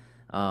file.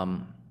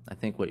 I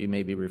think what you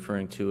may be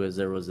referring to is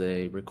there was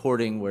a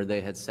recording where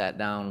they had sat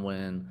down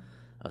when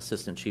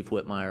Assistant Chief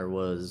Whitmire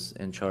was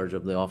in charge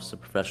of the Office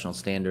of Professional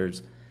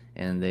Standards,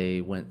 and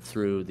they went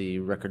through the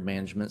record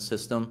management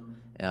system,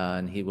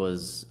 and he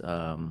was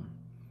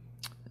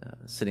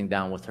sitting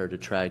down with her to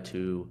try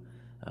to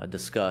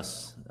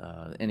discuss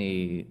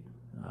any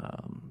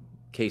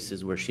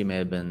cases where she may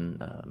have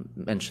been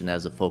mentioned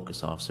as a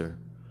focus officer.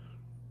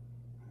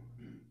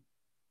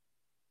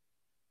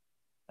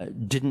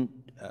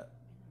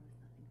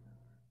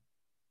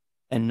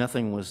 And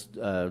nothing was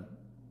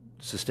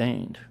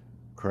sustained,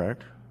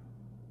 correct?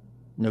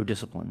 No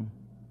discipline.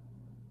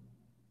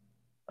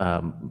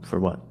 For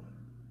what?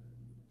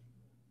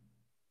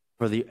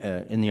 For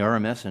in the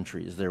RMS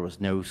entries, there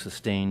was no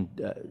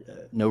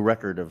no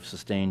record of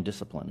sustained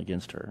discipline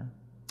against her.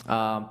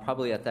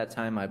 Probably at that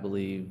time, I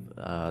believe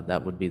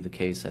that would be the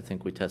case. I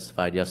think we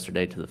testified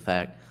yesterday to the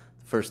fact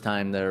the first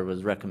time there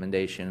was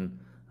recommendation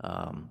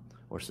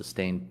or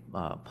sustained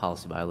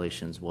policy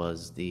violations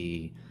was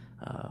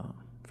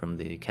from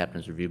the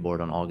Captain's Review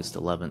Board on August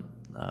 11th,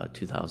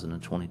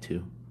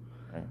 2022.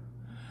 Right.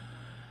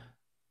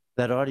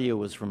 That audio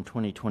was from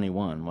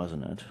 2021,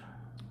 wasn't it?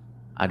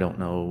 I don't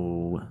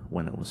know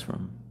when it was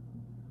from.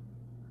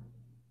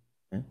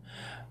 Okay.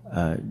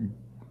 When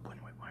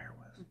Whitmire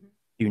was. Do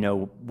you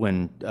know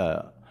when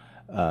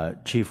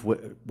Chief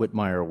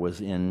Whitmire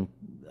was in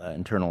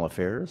Internal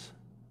Affairs?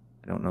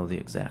 I don't know the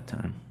exact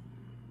time.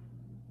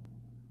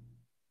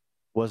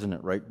 Wasn't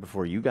it right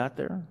before you got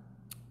there?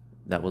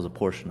 That was a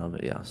portion of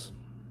it, yes.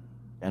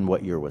 And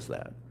what year was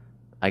that?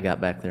 I got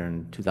back there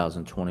in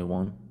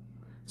 2021,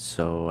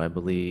 so I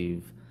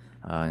believe,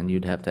 and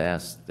you'd have to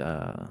ask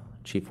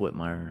Chief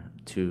Whitmire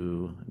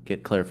to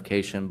get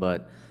clarification,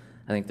 but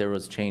I think there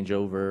was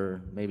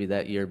changeover maybe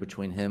that year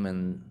between him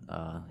and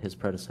his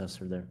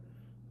predecessor there.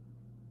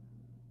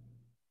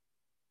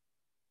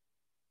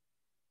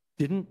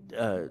 Didn't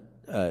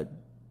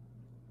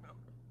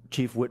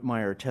Chief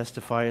Whitmire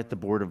testify at the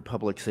Board of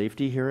Public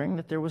Safety hearing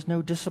that there was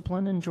no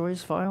discipline in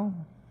Joy's file?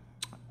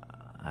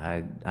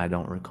 I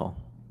don't recall.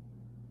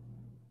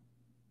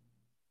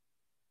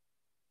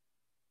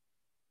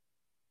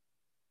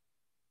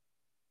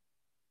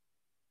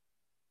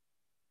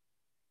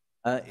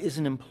 Is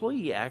an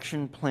employee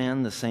action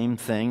plan the same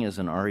thing as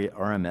an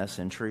RMS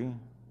entry?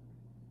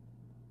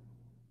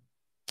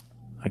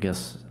 I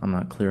guess I'm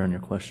not clear on your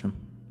question.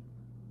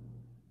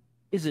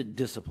 Is it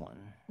discipline?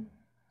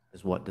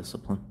 Is what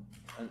discipline?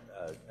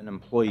 An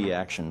employee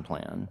action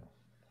plan.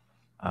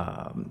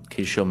 Can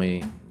you show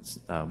me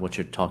what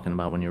you're talking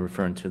about when you're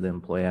referring to the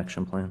employee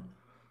action plan?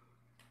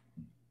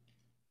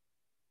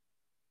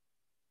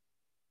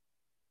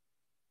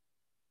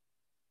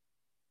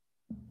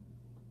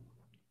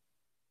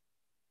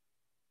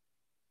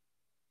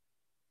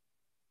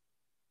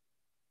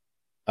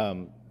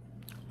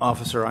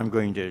 Officer, I'm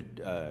going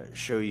to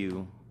show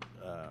you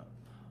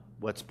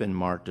what's been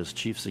marked as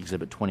Chief's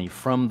Exhibit 20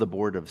 from the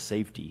Board of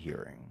Safety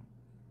hearing.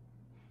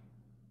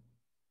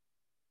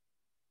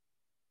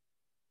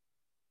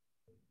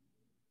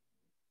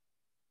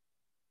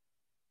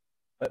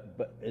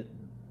 But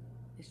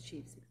It's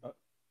Chief's.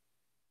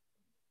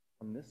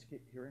 from this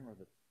hearing or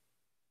the?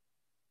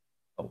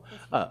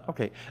 Oh,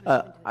 okay.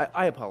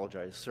 I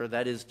apologize, sir.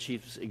 That is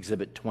Chief's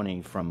Exhibit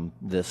 20 from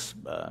this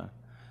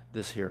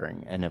this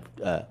hearing, and if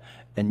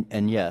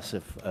and yes,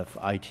 if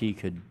IT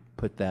could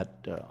put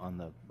that on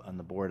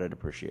the board, I'd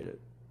appreciate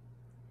it.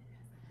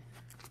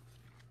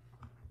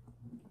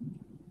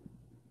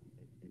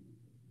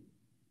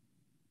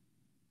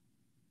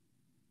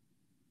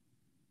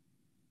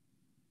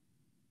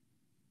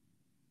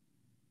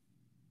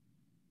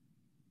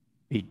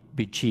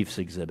 Be Chief's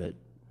Exhibit.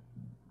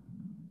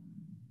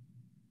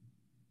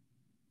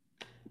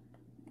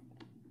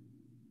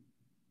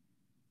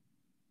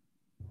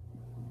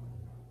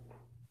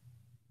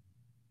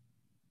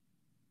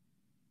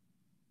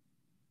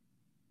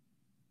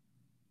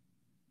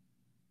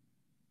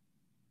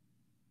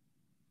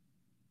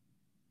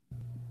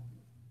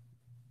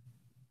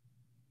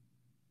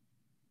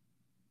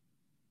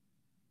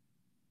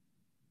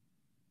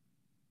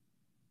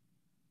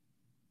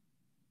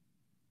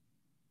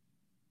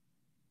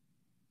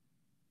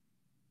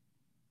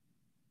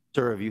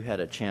 Sir, have you had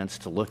a chance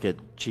to look at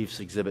Chief's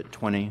Exhibit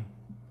 20?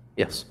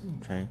 Yes.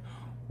 Okay.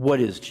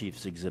 What is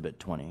Chief's Exhibit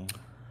 20?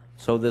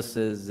 So this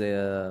is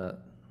a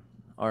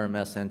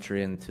RMS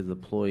entry into the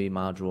employee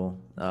module.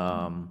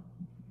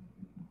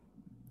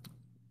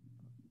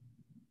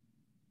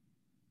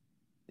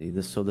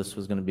 This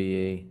was going to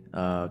be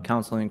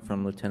counseling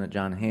from Lieutenant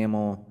John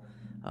Hamill.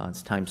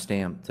 It's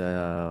time-stamped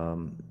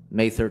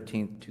May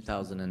 13th,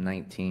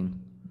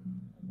 2019.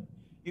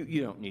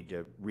 You don't need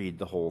to read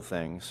the whole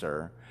thing,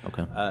 sir.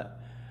 Okay.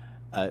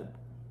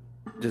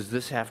 Does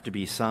this have to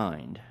be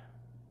signed?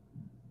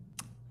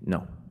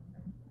 No.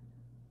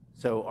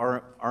 So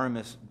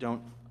RMS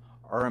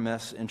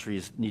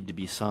entries need to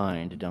be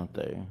signed, don't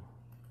they?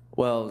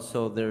 Well,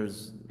 so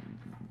there's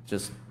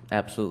just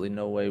absolutely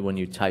no way when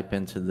you type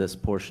into this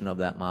portion of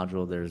that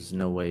module, there's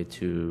no way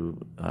to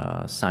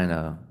sign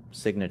a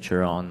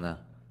signature on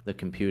the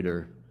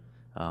computer.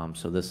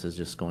 So this is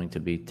just going to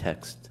be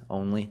text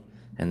only.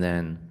 And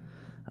then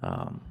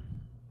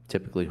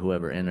typically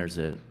whoever enters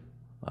it,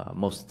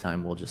 most of the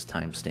time we'll just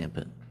timestamp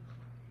it.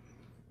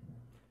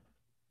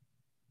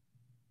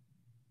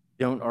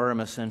 Don't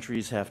RMS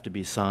entries have to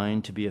be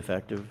signed to be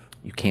effective?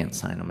 You can't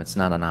sign them. It's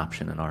not an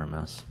option in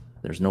RMS.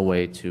 There's no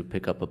way to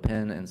pick up a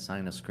pen and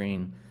sign a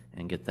screen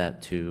and get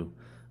that to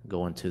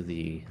go into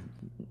the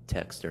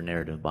text or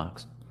narrative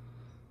box.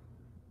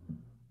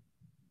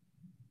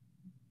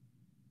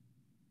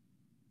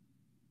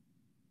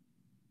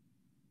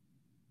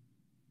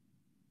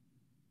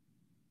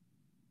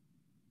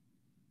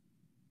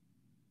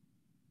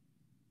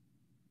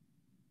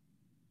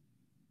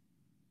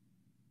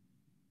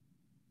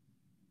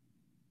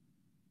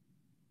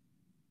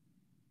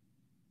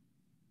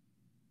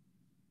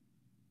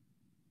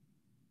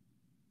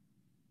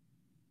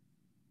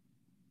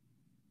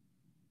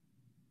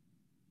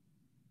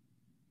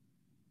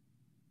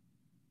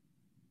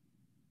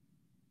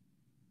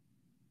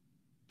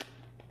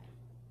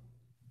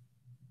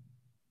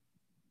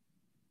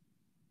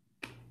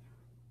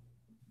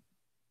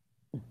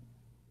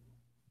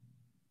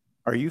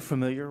 Are you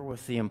familiar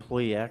with the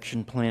employee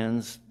action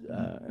plans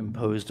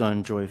imposed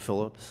on Joy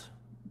Phillips?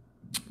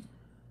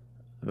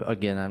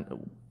 Again,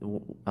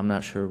 I'm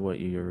not sure what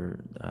you're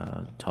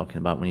talking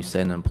about when you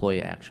say an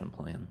employee action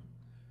plan.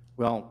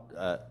 Well,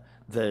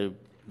 the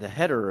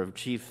header of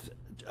Chief's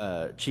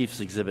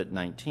Exhibit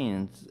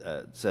 19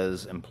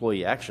 says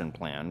employee action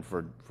plan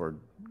for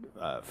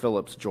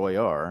Phillips Joy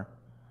R.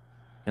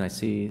 Can I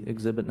see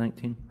Exhibit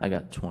 19? I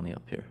got 20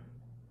 up here.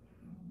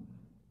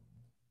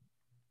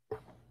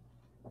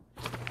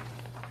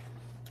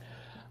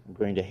 I'm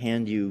going to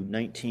hand you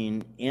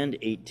 19 and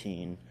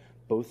 18,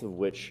 both of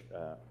which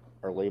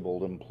are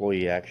labeled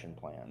employee action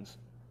plans.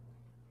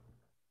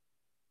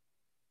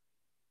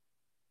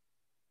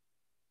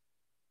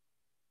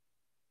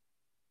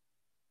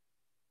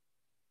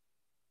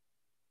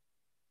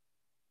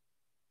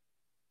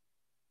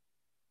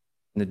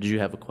 Did you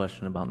have a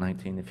question about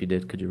 19? If you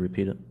did, could you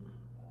repeat it?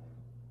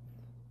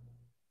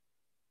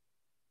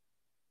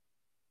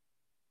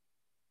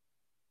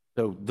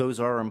 So those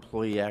are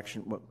employee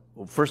action.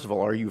 Well, first of all,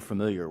 are you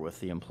familiar with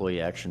the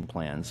employee action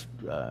plans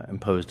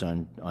imposed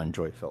on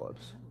Joy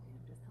Phillips?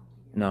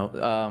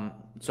 No.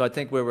 So I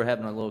think where we're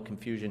having a little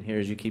confusion here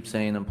is you keep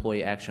saying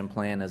employee action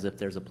plan as if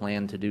there's a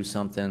plan to do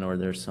something or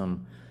there's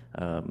some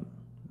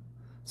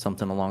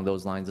something along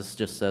those lines. This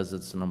just says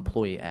it's an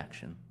employee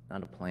action,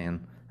 not a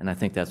plan. And I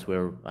think that's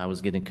where I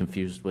was getting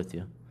confused with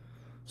you.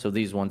 So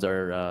these ones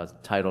are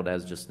titled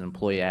as just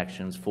employee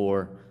actions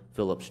for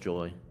Phillips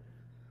Joy.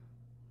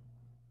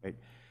 Right.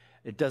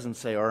 It doesn't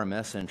say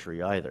RMS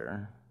entry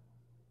either.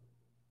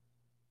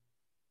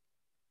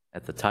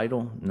 At the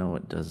title? No,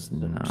 it does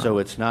not. So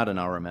it's not an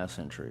RMS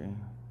entry.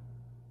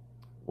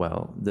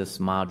 Well, this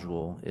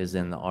module is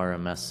in the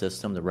RMS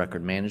system, the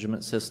record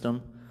management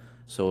system.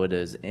 So it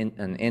is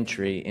an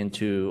entry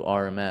into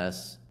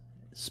RMS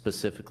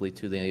specifically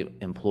to the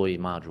employee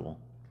module.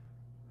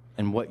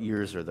 And what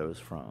years are those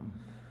from?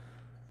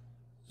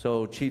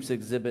 So Chief's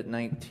Exhibit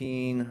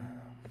 19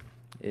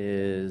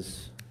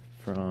 is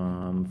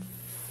from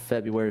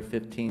February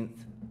 15th,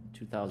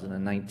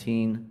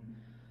 2019.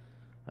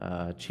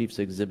 Chief's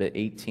Exhibit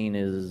 18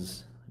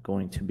 is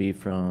going to be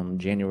from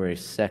January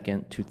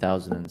 2nd,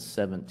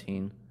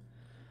 2017.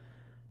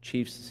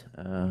 Chief's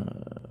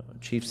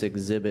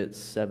Exhibit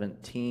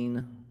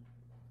 17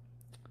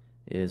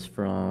 is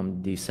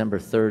from December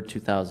 3rd,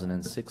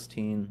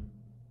 2016.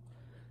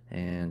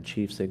 And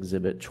Chief's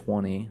Exhibit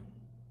 20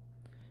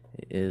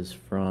 is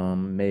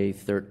from May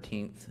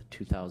 13th,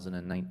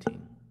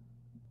 2019.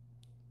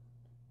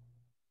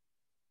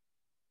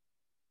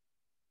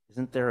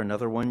 Isn't there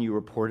another one you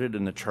reported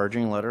in the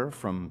charging letter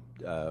from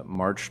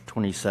March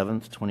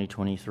 27th,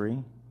 2023?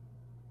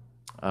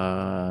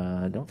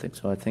 I don't think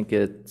so. I think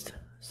it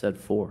said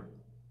 4,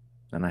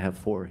 and I have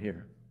 4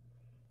 here.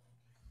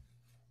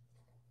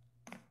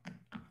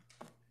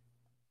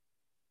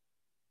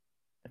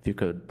 If you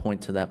could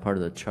point to that part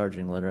of the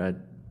charging letter,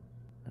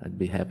 I'd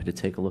be happy to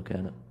take a look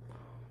at it.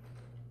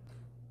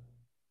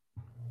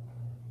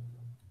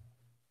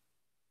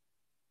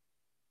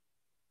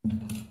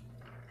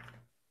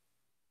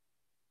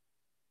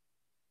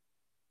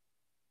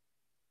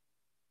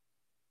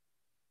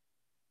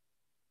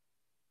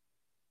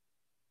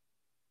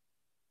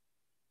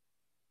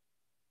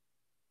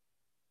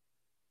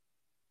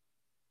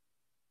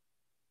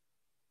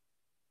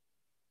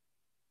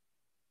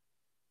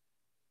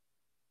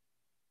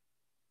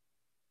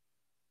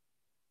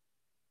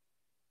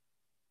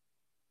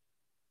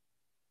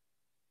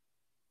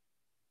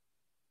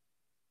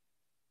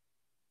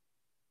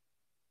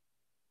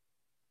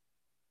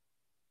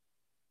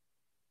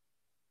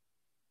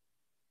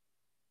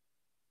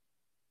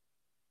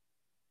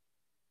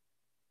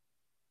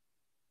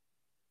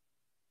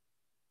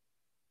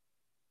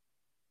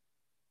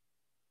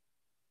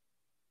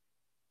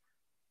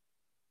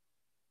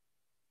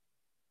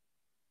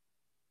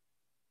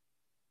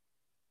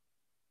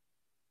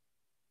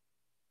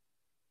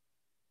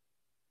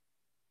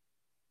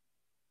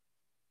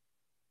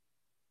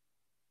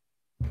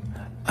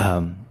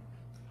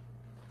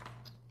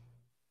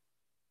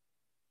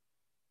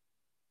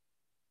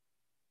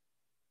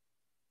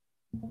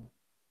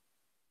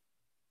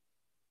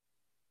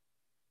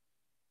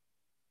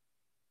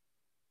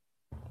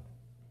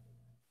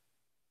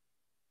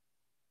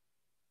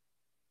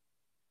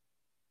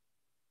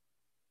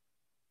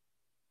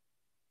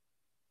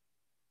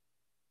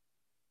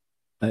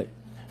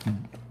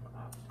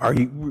 Are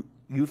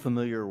you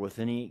familiar with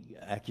any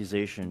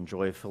accusation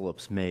Joy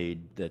Phillips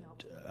made that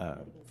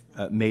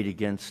made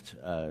against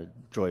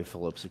Joy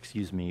Phillips,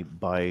 excuse me,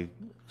 by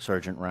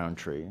Sergeant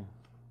Roundtree?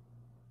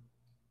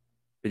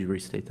 Could you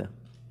restate that?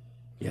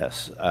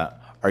 Yes.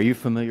 Are you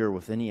familiar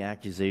with any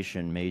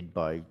accusation made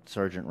by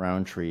Sergeant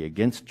Roundtree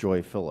against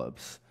Joy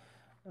Phillips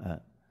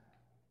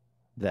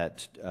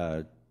that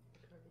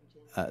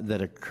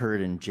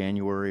occurred in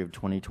January of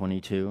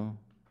 2022?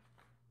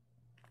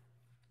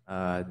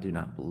 I do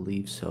not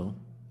believe so.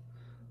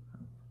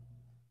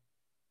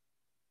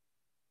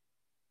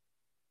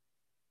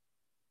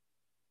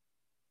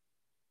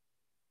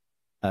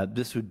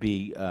 This would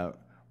be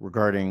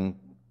regarding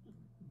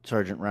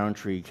Sergeant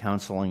Roundtree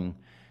counseling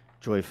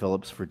Joy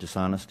Phillips for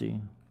dishonesty?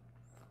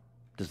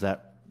 Does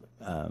that,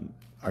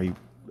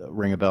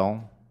 ring a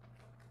bell?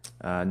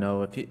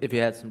 No, if you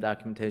had some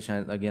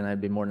documentation, again,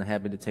 I'd be more than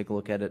happy to take a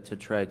look at it to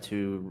try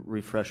to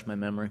refresh my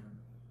memory.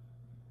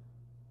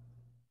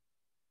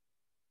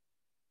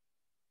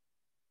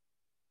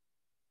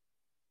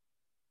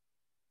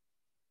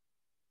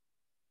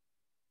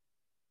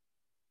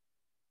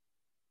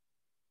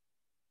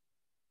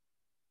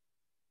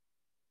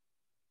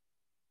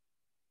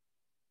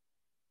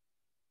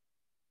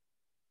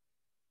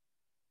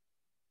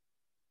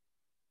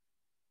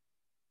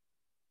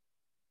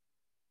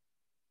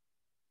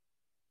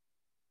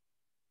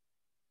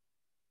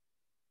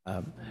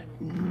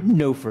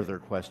 No further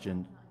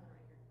question.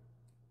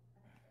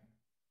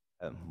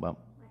 Well,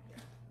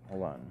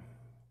 hold on.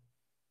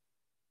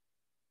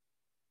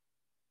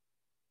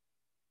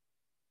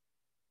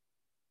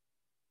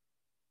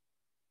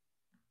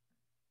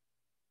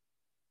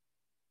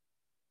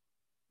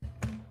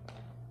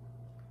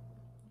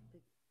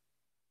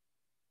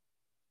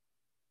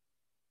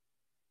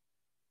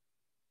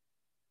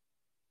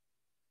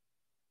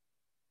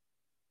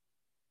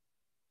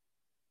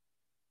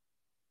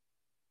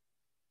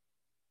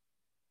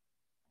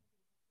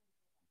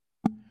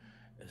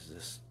 Is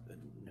this the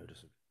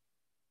notice of?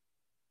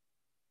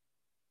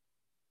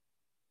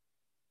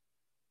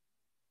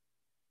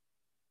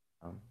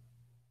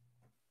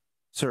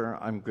 Sir,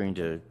 I'm going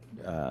to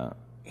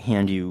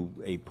hand you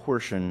a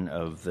portion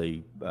of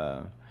the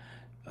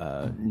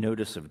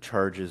notice of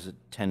charges,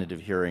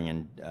 tentative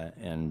hearing,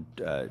 and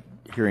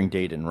hearing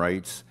date and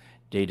rights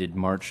dated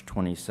March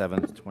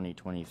 27th,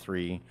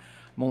 2023.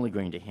 I'm only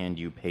going to hand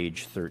you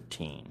page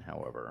 13,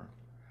 however.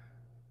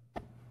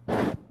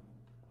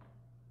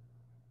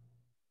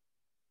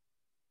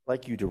 I'd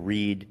like you to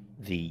read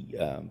the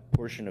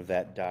portion of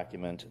that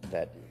document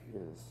that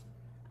is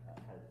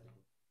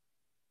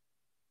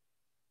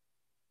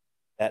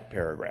that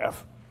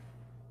paragraph.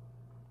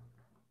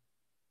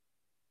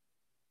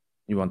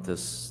 You want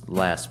this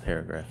last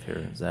paragraph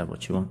here, is that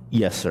what you want?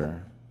 Yes,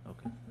 sir.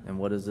 Okay. And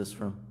what is this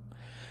from?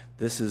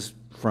 This is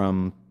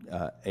from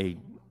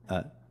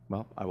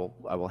well, I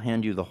will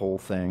hand you the whole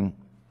thing.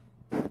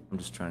 I'm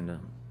just trying to,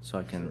 so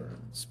I can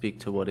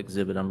speak to what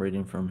exhibit I'm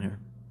reading from here.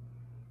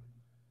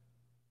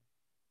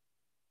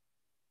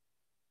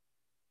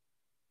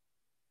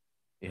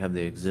 You have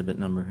the exhibit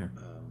number here?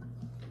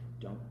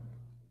 Don't.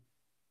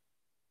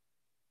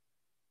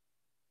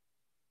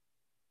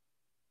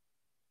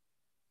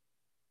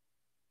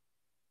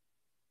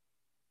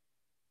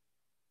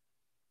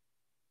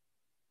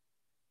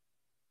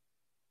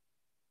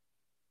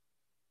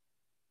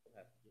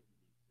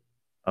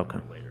 Okay.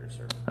 Later,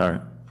 sir. All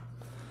right.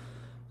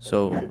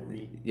 So,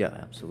 yeah,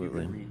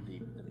 absolutely. Read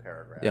the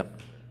paragraph. Yep.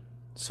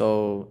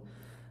 So,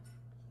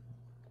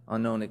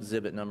 unknown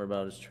exhibit number, but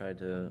I'll just try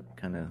to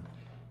kind of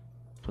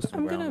put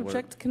some I'm going to groundwork.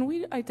 object. Can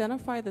we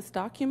identify this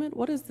document?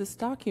 What is this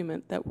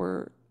document that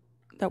we're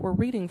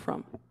reading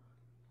from?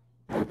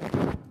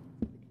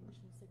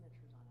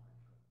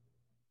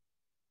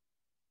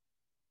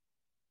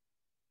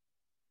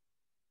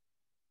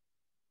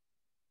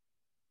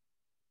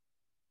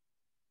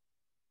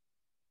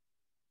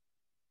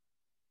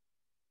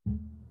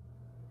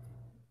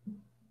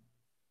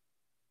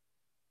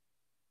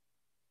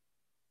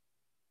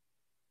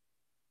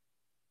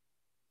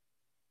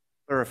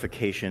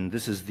 Clarification,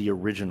 this is the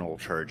original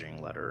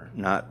charging letter,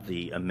 not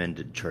the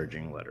amended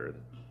charging letter.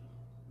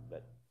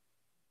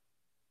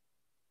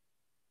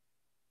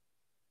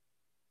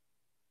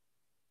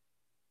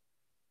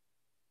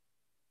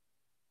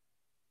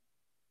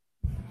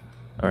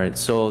 All right,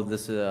 so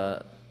this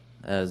is,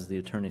 as the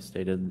attorney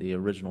stated, the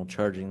original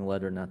charging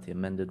letter, not the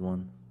amended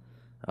one.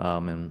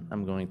 And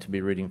I'm going to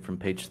be reading from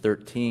page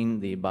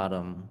 13, the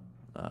bottom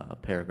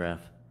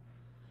paragraph.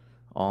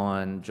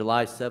 On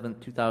July 7th,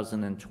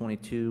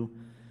 2022,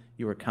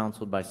 you were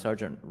counseled by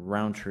Sergeant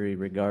Roundtree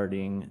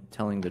regarding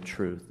telling the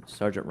truth.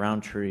 Sergeant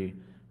Roundtree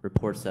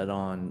reports that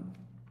on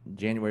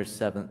January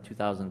 7th,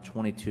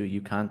 2022,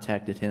 you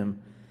contacted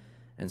him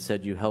and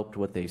said you helped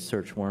with a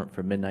search warrant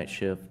for midnight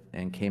shift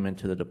and came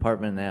into the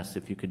department and asked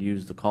if you could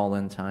use the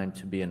call-in time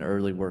to be an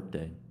early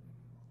workday.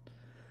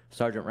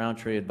 Sergeant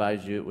Roundtree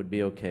advised you it would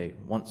be okay.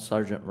 Once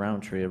Sergeant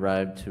Roundtree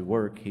arrived to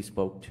work, he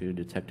spoke to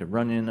Detective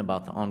Runyon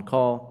about the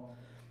on-call.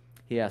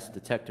 He asked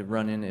Detective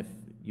Runyon if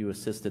you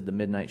assisted the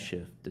midnight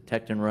shift.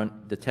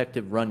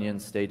 Detective Runyon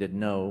stated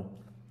no.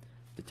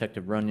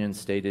 Detective Runyon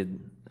stated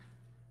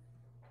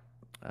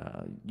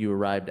you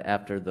arrived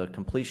after the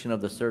completion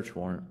of the search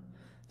warrant.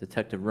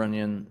 Detective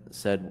Runyon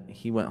said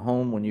he went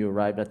home when you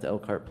arrived at the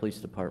Elkhart Police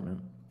Department.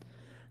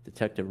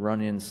 Detective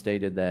Runyon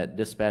stated that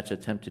dispatch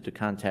attempted to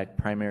contact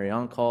primary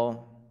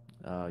on-call,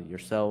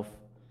 yourself,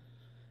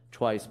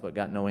 twice but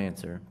got no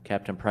answer.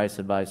 Captain Price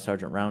advised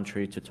Sergeant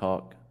Roundtree to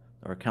talk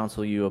or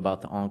counsel you about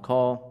the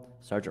on-call.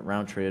 Sergeant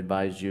Roundtree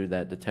advised you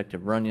that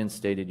Detective Runyon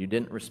stated you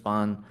didn't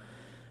respond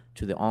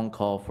to the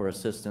on-call for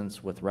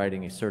assistance with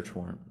writing a search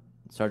warrant.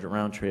 Sergeant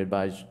Roundtree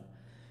advised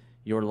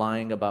Your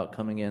lying about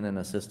coming in and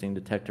assisting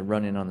Detective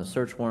Runyon on the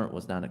search warrant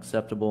was not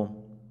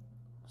acceptable.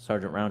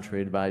 Sergeant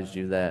Roundtree advised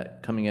you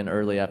that coming in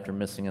early after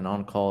missing an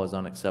on-call is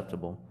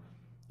unacceptable.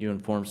 You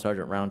informed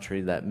Sergeant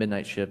Roundtree that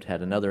midnight shift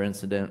had another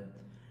incident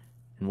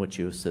in which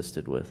you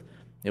assisted with.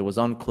 It was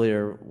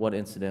unclear what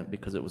incident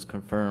because it was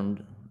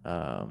confirmed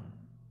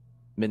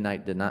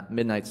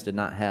Midnights did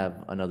not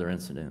have another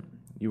incident.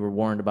 You were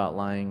warned about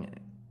lying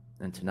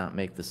and to not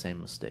make the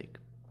same mistake.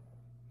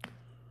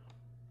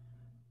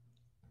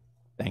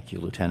 Thank you,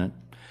 Lieutenant.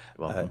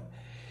 You're welcome.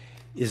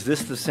 Is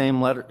this the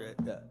same letter?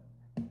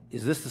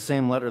 Is this the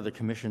same letter the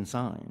commission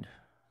signed?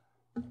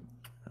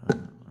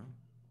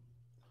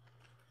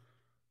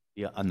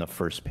 Yeah, on the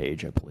first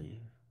page, I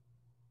believe.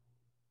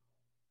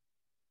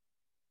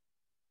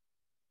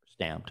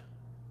 Stamped.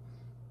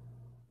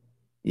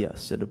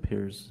 Yes, it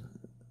appears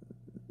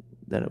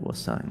that it was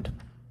signed.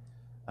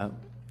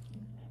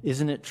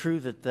 Isn't it true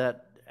that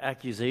that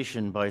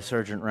accusation by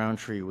Sergeant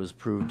Roundtree was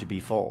proved to be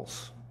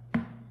false?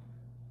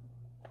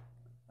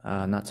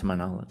 Not to my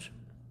knowledge.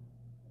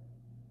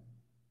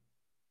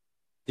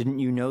 Didn't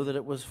you know that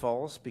it was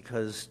false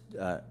because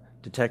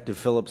Detective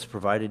Phillips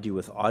provided you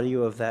with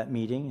audio of that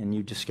meeting and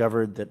you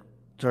discovered that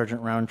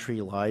Sergeant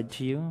Roundtree lied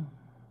to you?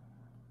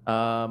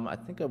 I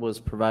think I was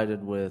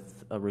provided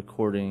with a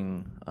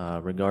recording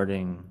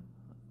regarding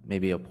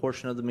maybe a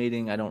portion of the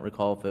meeting. I don't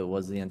recall if it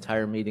was the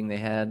entire meeting they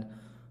had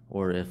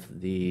or if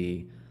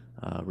the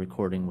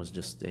recording was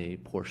just a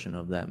portion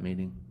of that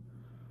meeting.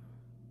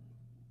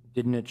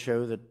 Didn't it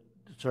show that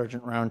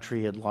Sergeant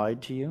Roundtree had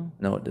lied to you?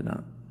 No, it did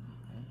not.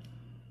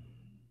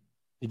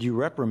 Did you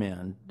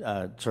reprimand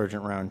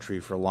Sergeant Roundtree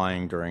for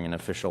lying during an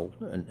official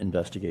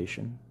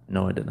investigation?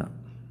 No, I did not.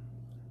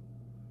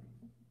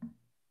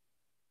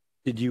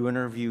 Did you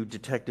interview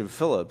Detective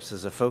Phillips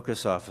as a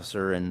focus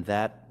officer in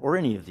that or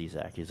any of these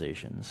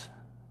accusations?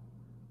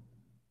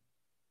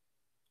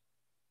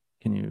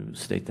 Can you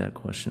state that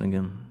question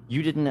again?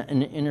 You didn't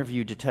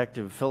interview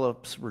Detective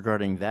Phillips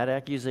regarding that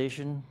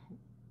accusation?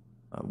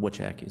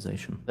 Which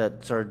accusation?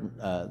 That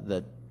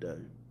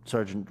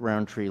Sergeant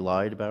Roundtree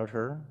lied about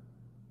her?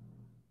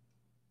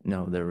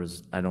 No,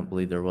 I don't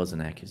believe there was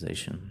an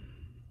accusation.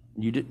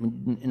 You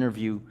didn't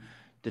interview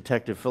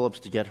Detective Phillips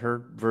to get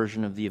her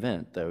version of the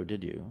event, though,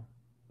 did you?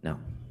 No.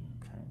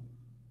 Okay.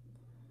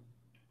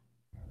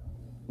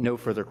 No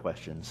further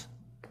questions.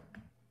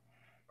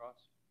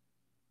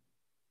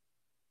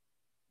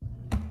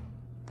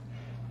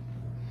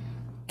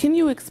 Can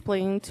you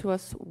explain to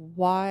us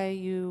why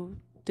you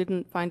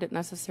didn't find it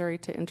necessary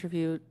to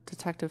interview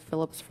Detective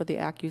Phillips for the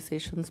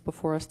accusations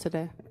before us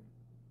today?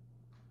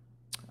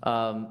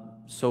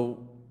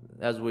 So,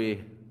 as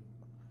we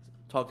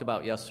talked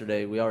about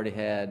yesterday, we already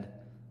had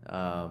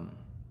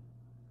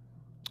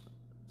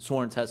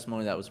sworn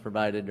testimony that was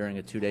provided during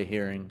a 2-day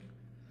hearing.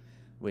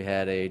 We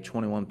had a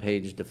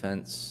 21-page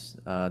defense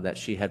that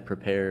she had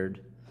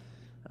prepared.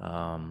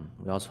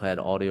 We also had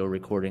audio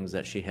recordings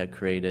that she had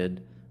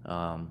created.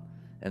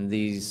 And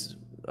these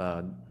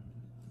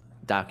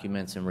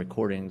documents and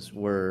recordings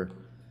were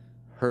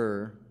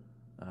her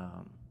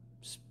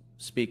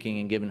speaking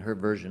and giving her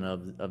version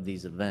of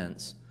these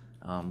events.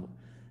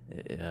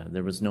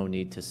 There was no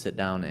need to sit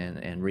down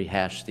and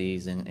rehash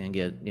these and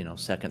get,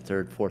 second,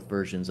 third, fourth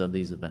versions of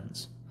these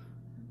events.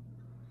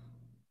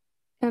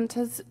 And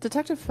has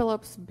Detective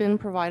Phillips been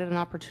provided an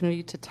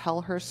opportunity to tell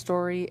her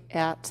story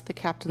at the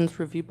Captain's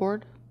Review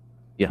Board?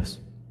 Yes.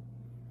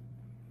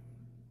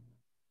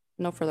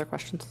 No further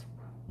questions.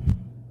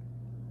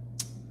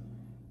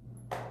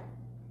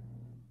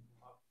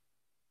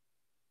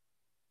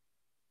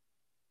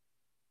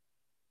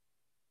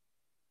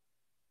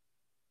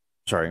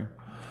 Sorry.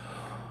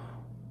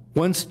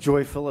 Once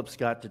Joy Phillips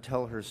got to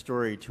tell her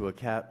story to a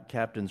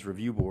Captain's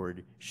Review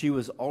Board, she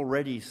was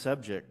already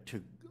subject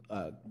to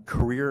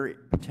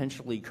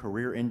potentially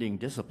career-ending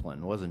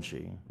discipline, wasn't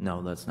she?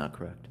 No, that's not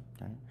correct.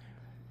 Okay.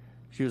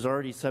 She was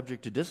already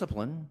subject to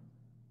discipline.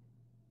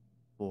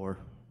 Or,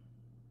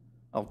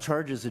 All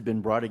charges had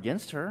been brought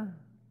against her.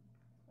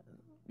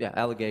 yeah,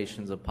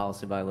 allegations of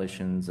policy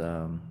violations,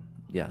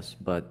 yes,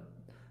 but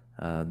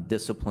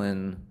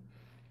discipline,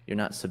 you're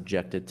not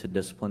subjected to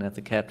discipline at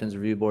the Captain's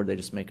Review Board. They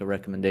just make a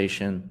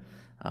recommendation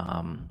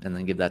and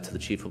then give that to the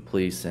Chief of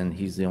Police, and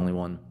he's the only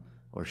one,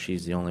 or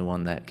she's the only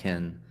one that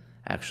can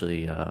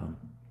actually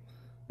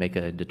make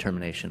a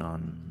determination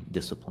on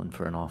discipline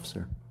for an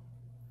officer.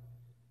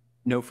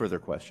 No further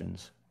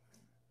questions.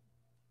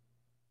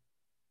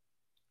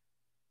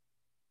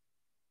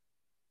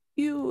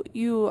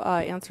 You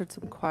answered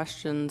some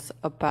questions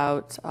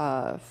about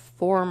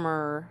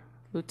former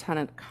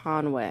Lieutenant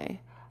Conway.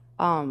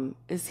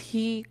 Is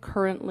he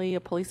currently a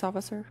police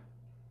officer?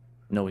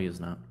 No, he is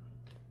not.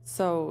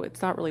 So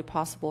it's not really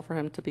possible for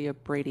him to be a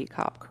Brady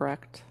cop,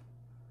 correct?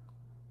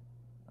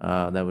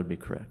 That would be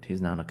correct.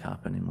 He's not a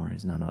cop anymore.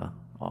 He's not an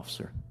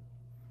officer.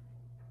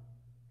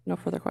 No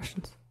further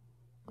questions.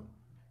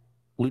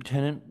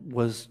 Lieutenant,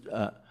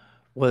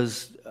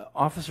 was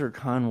Officer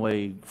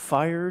Conway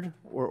fired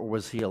or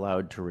was he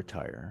allowed to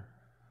retire?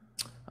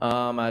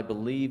 I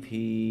believe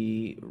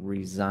he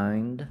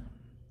resigned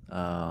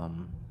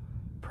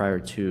prior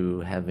to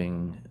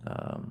having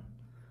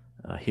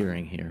a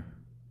hearing here.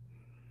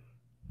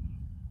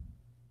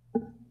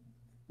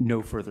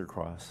 No further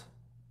cross.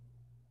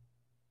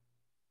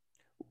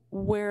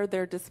 Were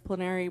there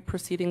disciplinary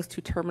proceedings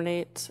to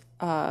terminate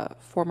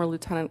former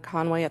Lieutenant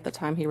Conway at the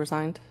time he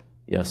resigned?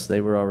 Yes,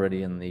 they were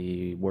already in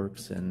the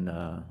works and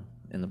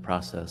in the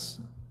process.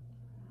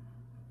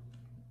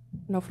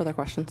 No further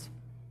questions.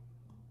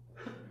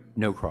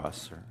 No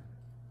cross, sir.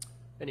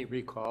 Any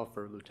recall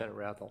for Lieutenant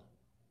Wrathell?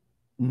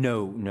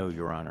 No,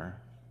 Your Honor.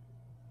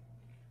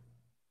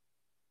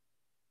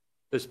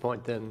 At this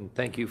point, then,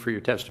 thank you for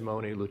your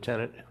testimony,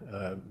 Lieutenant.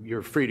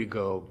 You're free to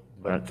go.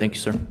 All right, thank you,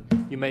 sir.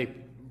 You may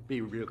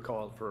be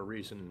recalled for a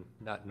reason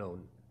not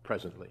known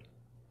presently.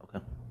 Okay.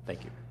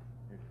 Thank you.